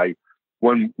family where my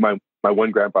one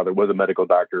grandfather was a medical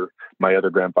doctor. My other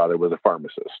grandfather was a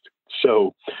pharmacist.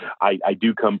 So I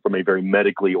do come from a very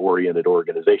medically oriented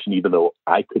organization, even though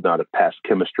I could not have passed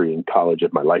chemistry in college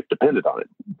if my life depended on it.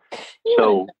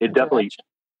 So it definitely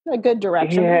a good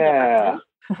direction. Yeah.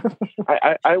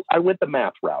 I went the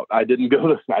math route. I didn't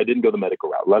go the medical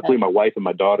route. Luckily, my wife and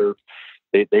my daughter,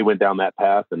 they went down that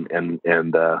path, and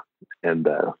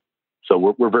so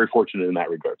we're very fortunate in that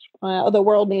regards. Well, the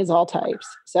world needs all types.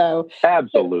 So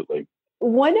absolutely.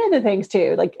 one of the things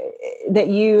too, like that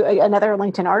another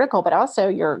LinkedIn article, but also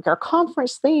your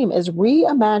conference theme is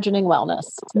reimagining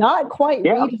wellness. It's not quite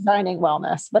redesigning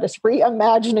wellness, but it's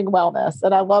reimagining wellness.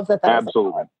 And I love that.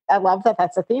 Absolutely. I love that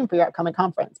that's a theme for your upcoming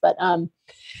conference. But,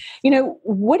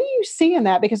 what do you see in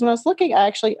that? Because when I was looking,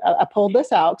 I pulled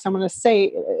this out because I'm going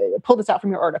to pull this out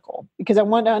from your article because I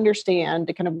want to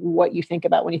understand kind of what you think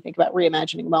about when you think about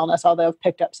reimagining wellness, although I've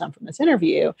picked up some from this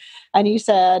interview. And you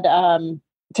said,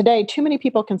 today, too many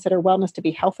people consider wellness to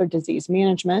be health or disease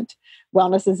management.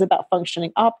 Wellness is about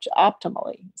functioning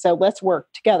optimally. So let's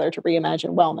work together to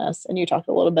reimagine wellness. And you talked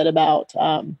a little bit about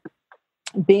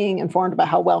being informed about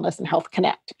how wellness and health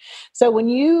connect. So when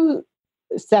you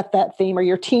set that theme or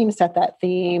your team set that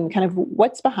theme, kind of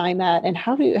what's behind that, and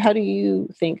how do you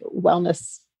think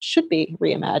wellness should be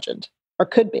reimagined or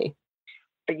could be?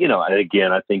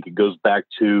 Again, I think it goes back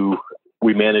to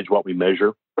we manage what we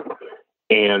measure.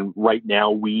 And right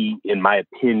now, in my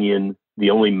opinion, the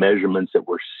only measurements that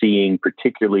we're seeing,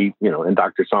 particularly, in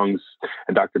Dr. Song's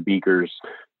and Dr. Beaker's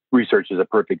research is a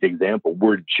perfect example.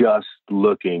 We're just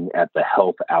looking at the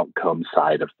health outcome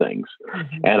side of things.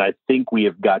 Mm-hmm. And I think we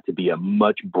have got to be a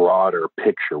much broader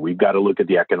picture. We've got to look at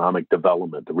the economic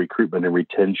development, the recruitment and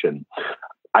retention.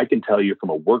 I can tell you from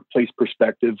a workplace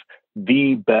perspective,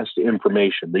 the best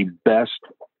information,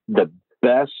 the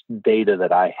best data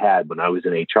that I had when I was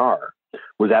in HR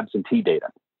was absentee data.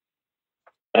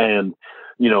 And,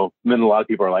 then a lot of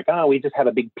people are like, we just have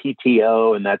a big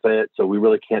PTO and that's it. So we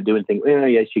really can't do anything.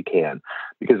 Yes, you can,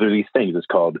 because there are these things. It's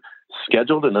called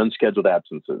scheduled and unscheduled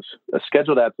absences. A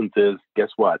scheduled absence is, guess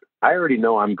what? I already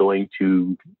know I'm going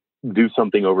to do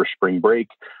something over spring break.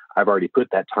 I've already put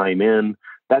that time in.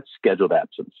 That's scheduled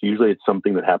absence. Usually it's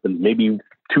something that happens maybe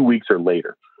 2 weeks or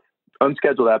later.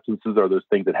 Unscheduled absences are those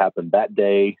things that happen that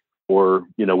day or,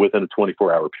 within a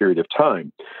 24-hour period of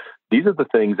time. These are the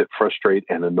things that frustrate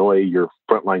and annoy your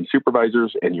frontline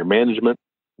supervisors and your management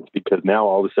because now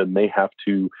all of a sudden they have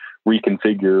to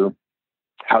reconfigure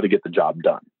how to get the job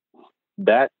done.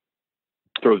 That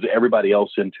throws everybody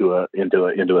else into a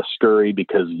scurry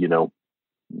because,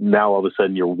 now all of a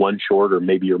sudden you're one short or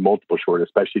maybe you're multiple short,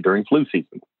 especially during flu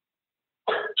season.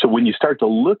 So when you start to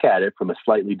look at it from a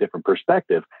slightly different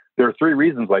perspective, there are 3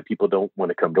 reasons why people don't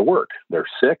want to come to work. They're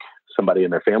sick, somebody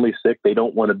in their family's sick, they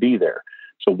don't want to be there.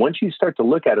 So once you start to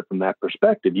look at it from that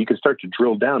perspective, you can start to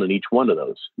drill down in each one of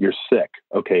those. You're sick.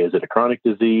 Okay, is it a chronic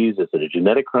disease? Is it a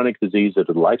genetic chronic disease? Is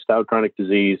it a lifestyle chronic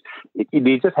disease?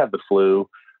 You just have the flu.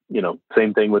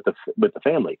 Same thing with the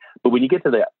family. But when you get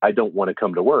to the I don't want to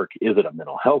come to work, is it a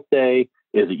mental health day?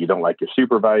 Is it you don't like your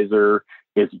supervisor?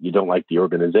 Is it you don't like the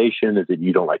organization? Is it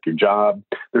you don't like your job?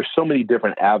 There's so many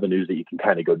different avenues that you can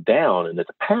kind of go down, and it's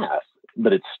a path,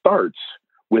 but it starts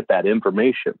with that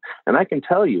information. And I can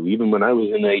tell you, even when I was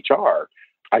in HR,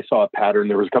 I saw a pattern.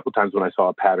 There was a couple of times when I saw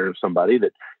a pattern of somebody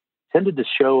that tended to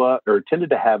show up or tended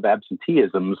to have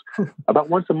absenteeisms about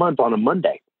once a month on a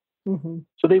Monday. Mm-hmm.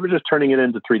 So they were just turning it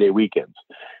into 3-day weekends.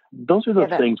 Those are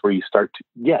those things where you start to,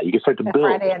 you can start to build.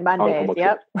 Friday and Mondays,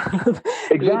 yep.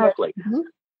 Exactly. Mm-hmm.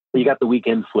 You got the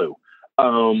weekend flu.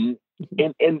 And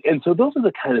so those are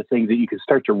the kind of things that you can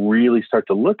start to really start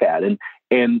to look at.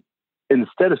 And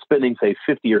instead of spending, say,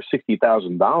 $50,000 or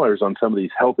 $60,000 on some of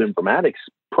these health informatics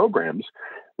programs,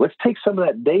 let's take some of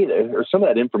that data or some of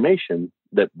that information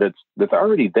that's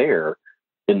already there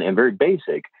and very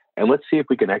basic, and let's see if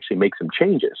we can actually make some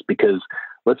changes. Because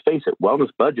let's face it, wellness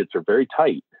budgets are very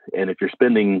tight, and if you're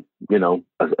spending,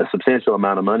 a substantial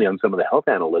amount of money on some of the health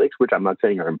analytics, which I'm not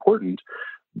saying are important,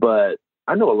 but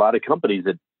I know a lot of companies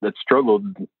that struggled,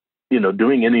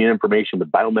 doing any information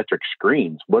with biometric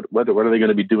screens. What are they going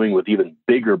to be doing with even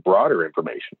bigger, broader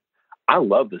information? I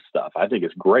love this stuff. I think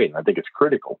it's great. I think it's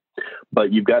critical,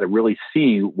 but you've got to really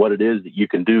see what it is that you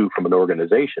can do from an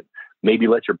organization. Maybe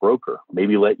let your broker,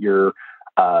 maybe let your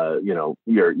outside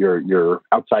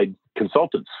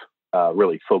consultants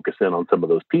really focus in on some of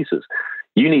those pieces.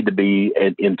 You need to be,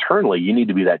 and internally, you need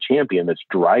to be that champion that's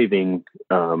driving,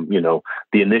 the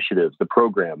initiatives, the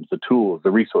programs, the tools,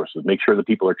 the resources, make sure that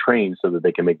people are trained so that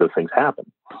they can make those things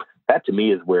happen. That to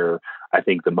me is where I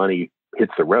think the money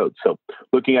hits the road. So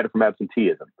looking at it from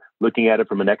absenteeism, looking at it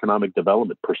from an economic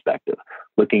development perspective,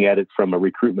 looking at it from a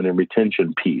recruitment and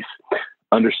retention piece,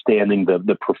 understanding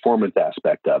the performance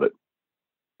aspect of it,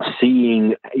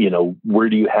 seeing, where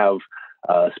do you have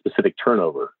specific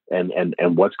turnover and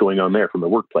what's going on there from the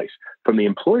workplace. From the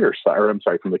employer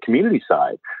side, from the community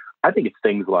side, I think it's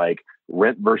things like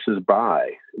rent versus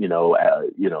buy,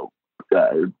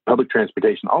 public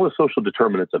transportation, all the social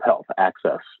determinants of health,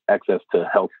 access to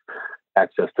health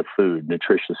access to food,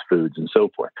 nutritious foods, and so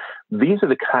forth. These are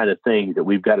the kind of things that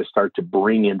we've got to start to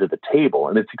bring into the table.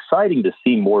 And it's exciting to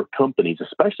see more companies,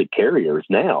 especially carriers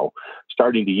now,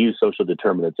 starting to use social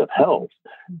determinants of health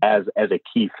as a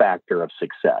key factor of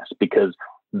success, because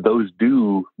those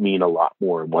do mean a lot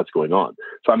more in what's going on.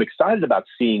 So I'm excited about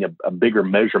seeing a bigger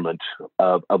measurement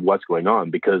of what's going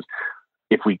on, because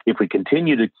if we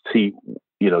continue to see,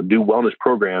 do wellness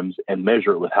programs and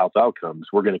measure it with health outcomes,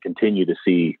 we're going to continue to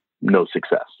see no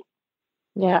success.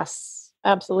 Yes,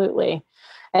 absolutely.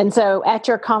 And so at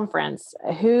your conference,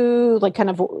 you're going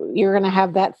to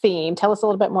have that theme. Tell us a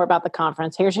little bit more about the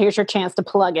conference. Here's your chance to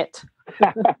plug it.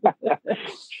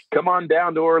 Come on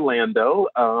down to Orlando.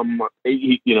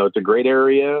 It's a great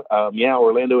area.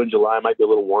 Orlando in July might be a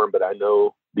little warm, but I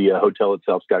know the hotel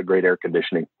itself's got great air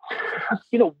conditioning.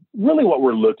 Really what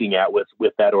we're looking at with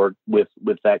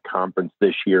that conference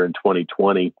this year in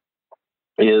 2020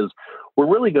 is we're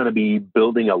really going to be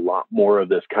building a lot more of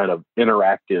this kind of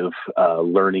interactive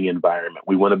learning environment.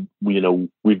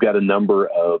 We've got a number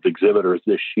of exhibitors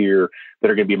this year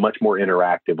that are going to be much more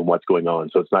interactive in what's going on.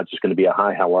 So it's not just going to be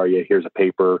hi, how are you? Here's a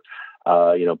paper,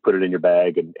 put it in your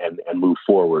bag and move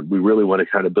forward. We really want to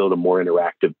kind of build a more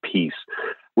interactive piece.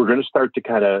 We're going to start to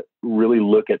kind of really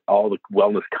look at all the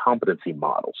wellness competency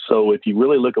models. So if you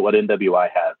really look at what NWI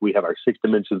has, we have our 6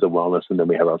 dimensions of wellness, and then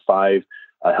we have our 5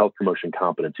 health promotion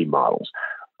competency models.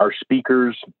 Our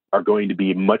speakers are going to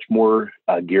be much more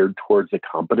geared towards the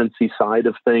competency side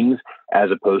of things,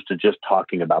 as opposed to just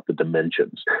talking about the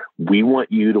dimensions. We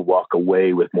want you to walk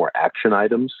away with more action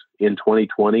items in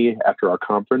 2020 after our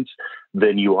conference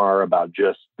than you are about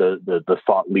just the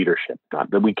thought leadership.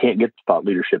 Not that we can't get thought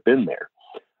leadership in there.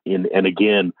 And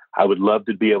again, I would love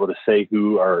to be able to say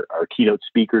who our keynote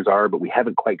speakers are, but we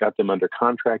haven't quite got them under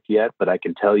contract yet. But I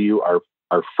can tell you our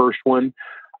first one,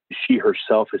 she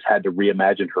herself has had to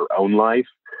reimagine her own life,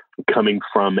 coming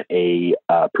from a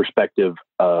perspective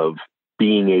of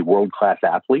being a world-class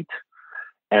athlete,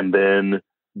 and then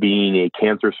being a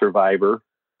cancer survivor,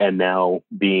 and now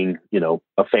being,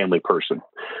 a family person.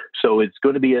 So it's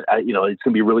going to be, it's going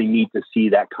to be really neat to see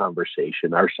that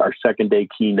conversation. Our second day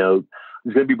keynote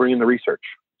is going to be bringing the research.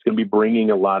 It's going to be bringing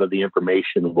a lot of the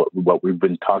information of what we've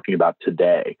been talking about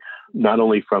today, not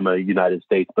only from a United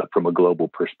States, but from a global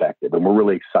perspective. And we're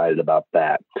really excited about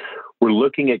that. We're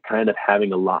looking at kind of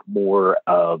having a lot more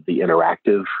of the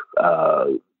interactive,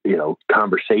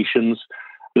 conversations,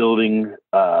 building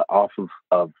off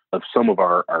of some of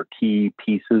our key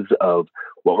pieces of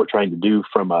what we're trying to do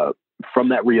from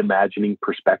that reimagining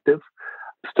perspective.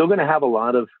 Still going to have a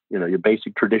lot of, your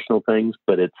basic traditional things,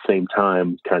 but at the same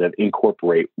time, kind of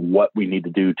incorporate what we need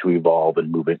to do to evolve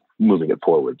and moving it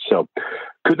forward. So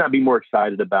could not be more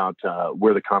excited about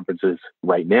where the conference is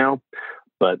right now,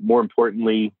 but more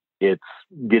importantly, it's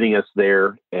getting us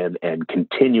there and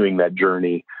continuing that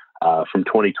journey from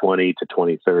 2020 to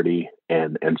 2030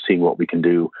 and seeing what we can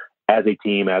do as a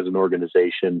team, as an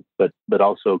organization, but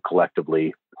also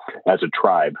collectively as a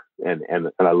tribe. And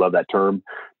I love that term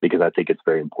because I think it's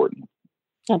very important.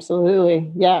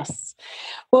 Absolutely. Yes.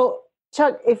 Well,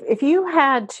 Chuck, if you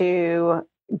had to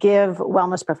give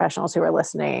wellness professionals who are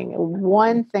listening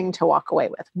one thing to walk away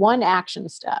with, one action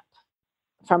step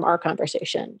from our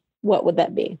conversation, what would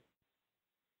that be?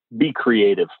 Be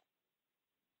creative.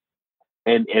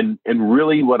 And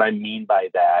really what I mean by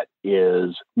that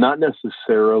is not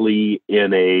necessarily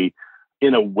in a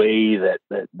way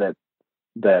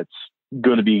that's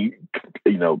going to be,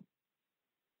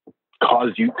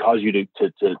 cause you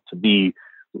to be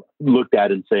looked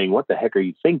at and saying, what the heck are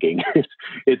you thinking?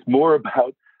 It's more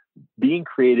about being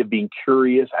creative, being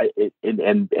curious,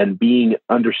 and being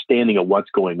understanding of what's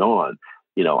going on.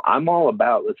 I'm all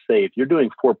about, let's say, if you're doing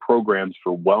 4 programs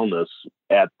for wellness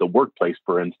at the workplace,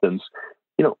 for instance,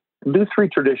 do 3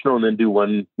 traditional and then do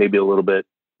 1 maybe a little bit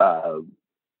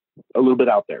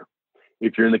out there.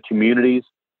 If you're in the communities,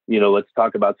 let's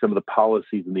talk about some of the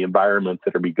policies and the environment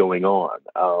that are going on.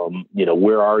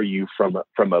 Where are you from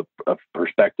a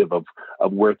perspective of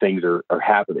where things are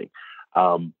happening?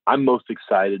 I'm most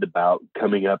excited about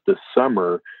coming up this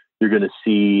summer. You're going to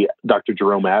see Dr.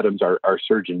 Jerome Adams, our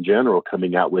Surgeon General,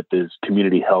 coming out with his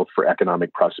Community Health for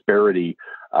Economic Prosperity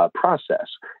process.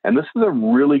 And this is a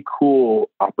really cool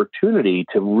opportunity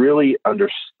to really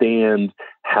understand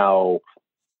how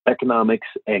economics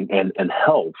and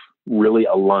health really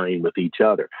align with each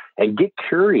other, and get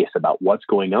curious about what's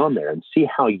going on there and see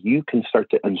how you can start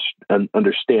to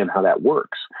understand how that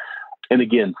works. And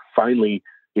again, finally,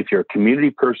 if you're a community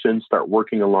person, start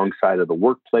working alongside of the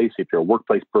workplace. If you're a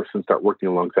workplace person, start working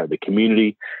alongside the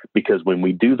community, because when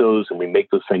we do those and we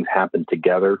make those things happen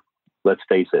together, let's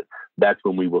face it, that's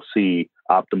when we will see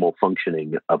optimal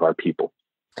functioning of our people.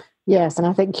 Yes, and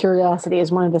I think curiosity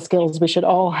is one of the skills we should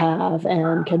all have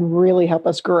and can really help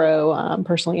us grow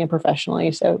personally and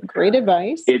professionally. So great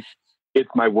advice. It's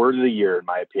my word of the year, in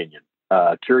my opinion.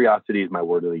 Curiosity is my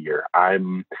word of the year.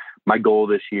 My goal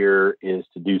this year is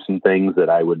to do some things that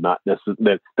I would not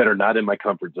necessarily that are not in my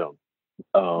comfort zone.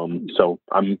 So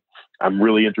I'm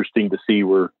really interested to see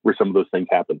where some of those things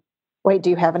happen. Wait,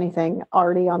 do you have anything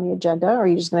already on the agenda, or are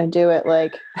you just going to do it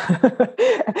like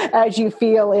as you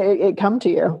feel it come to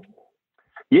you?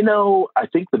 I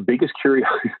think the biggest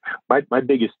curiosity, my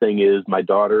biggest thing is my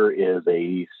daughter is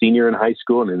a senior in high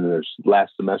school and in their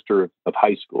last semester of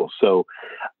high school. So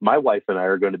my wife and I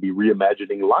are going to be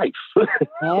reimagining life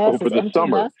over the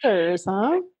summer. Nesters,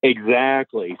 huh?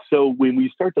 Exactly. So when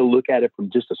we start to look at it from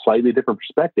just a slightly different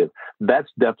perspective, that's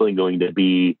definitely going to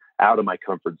be out of my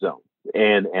comfort zone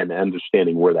and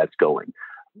understanding where that's going.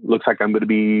 Looks like I'm going to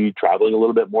be traveling a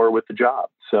little bit more with the job.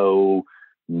 So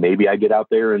maybe I get out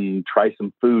there and try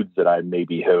some foods that I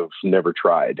maybe have never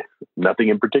tried. Nothing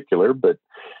in particular, but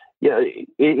yeah,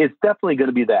 it's definitely going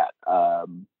to be that. A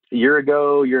year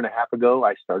and a half ago,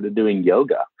 I started doing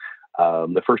yoga.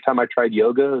 The first time I tried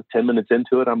yoga, 10 minutes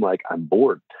into it, I'm like, I'm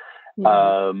bored.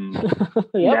 Yep.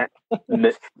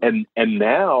 And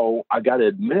now I got to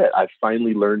admit, I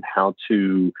finally learned how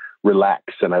to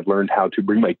relax, and I've learned how to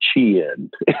bring my chi in,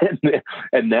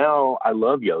 and now I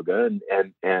love yoga.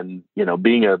 And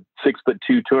being a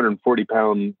 6'2",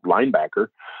 240-pound linebacker,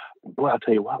 boy, I'll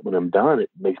tell you what, when I'm done,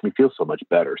 it makes me feel so much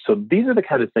better. So these are the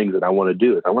kind of things that I want to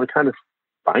do. I want to kind of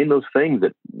find those things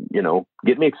that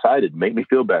get me excited, make me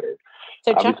feel better.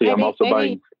 So Chuck, obviously, I'm also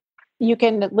buying. You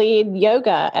can lead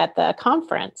yoga at the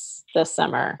conference this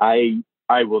summer.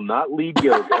 I will not lead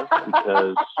yoga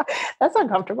because that's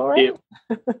uncomfortable, right?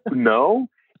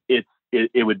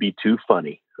 It would be too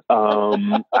funny.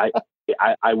 I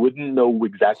wouldn't know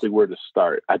exactly where to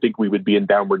start. I think we would be in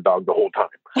downward dog the whole time.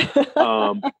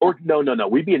 Or no,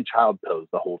 we'd be in child pose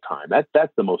the whole time. That's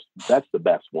the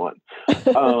best one.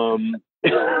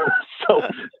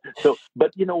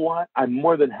 But you know what? I'm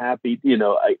more than happy.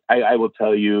 I will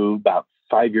tell you, about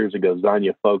 5 years ago,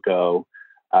 Zanya Foco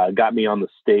got me on the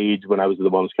stage when I was at the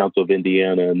Wellness Council of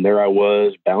Indiana, and there I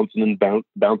was bouncing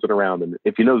around. And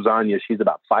if you know Zanya, she's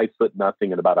about 5'0"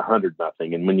 and about 100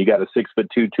 nothing. And when you got a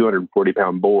 6'2",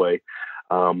 240-pound boy,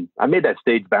 I made that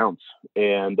stage bounce.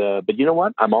 And but you know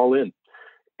what? I'm all in,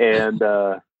 and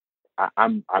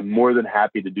I'm more than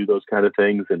happy to do those kind of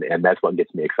things, and that's what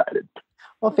gets me excited.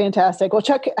 Well, fantastic. Well,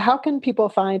 Chuck, how can people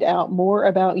find out more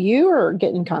about you or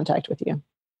get in contact with you?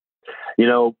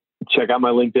 Check out my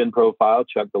LinkedIn profile,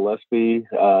 Chuck Gillespie.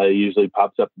 Usually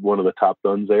pops up one of the top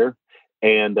runs there,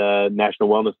 and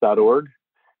nationalwellness.org.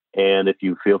 And if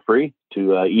you feel free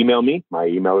to email me, my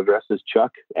email address is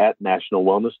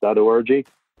chuck@nationalwellness.org.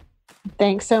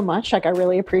 Thanks so much, Chuck. I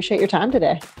really appreciate your time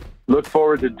today. Look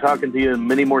forward to talking to you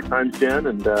many more times, Jen,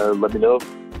 and let me know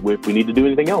if we need to do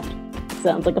anything else.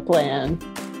 Sounds like a plan.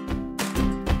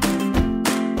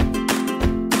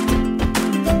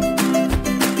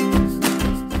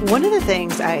 One of the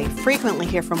things I frequently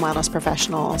hear from wellness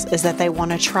professionals is that they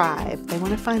want a tribe. They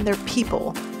want to find their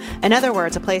people. In other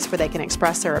words, a place where they can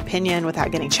express their opinion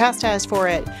without getting chastised for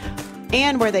it,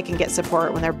 and where they can get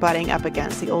support when they're butting up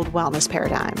against the old wellness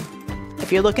paradigm. If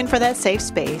you're looking for that safe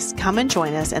space, come and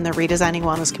join us in the Redesigning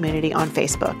Wellness community on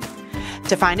Facebook.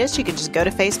 To find us, you can just go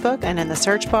to Facebook and in the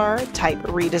search bar, type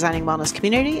Redesigning Wellness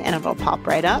Community, and it'll pop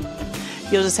right up.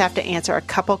 You'll just have to answer a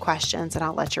couple questions, and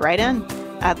I'll let you right in.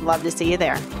 I'd love to see you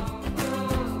there.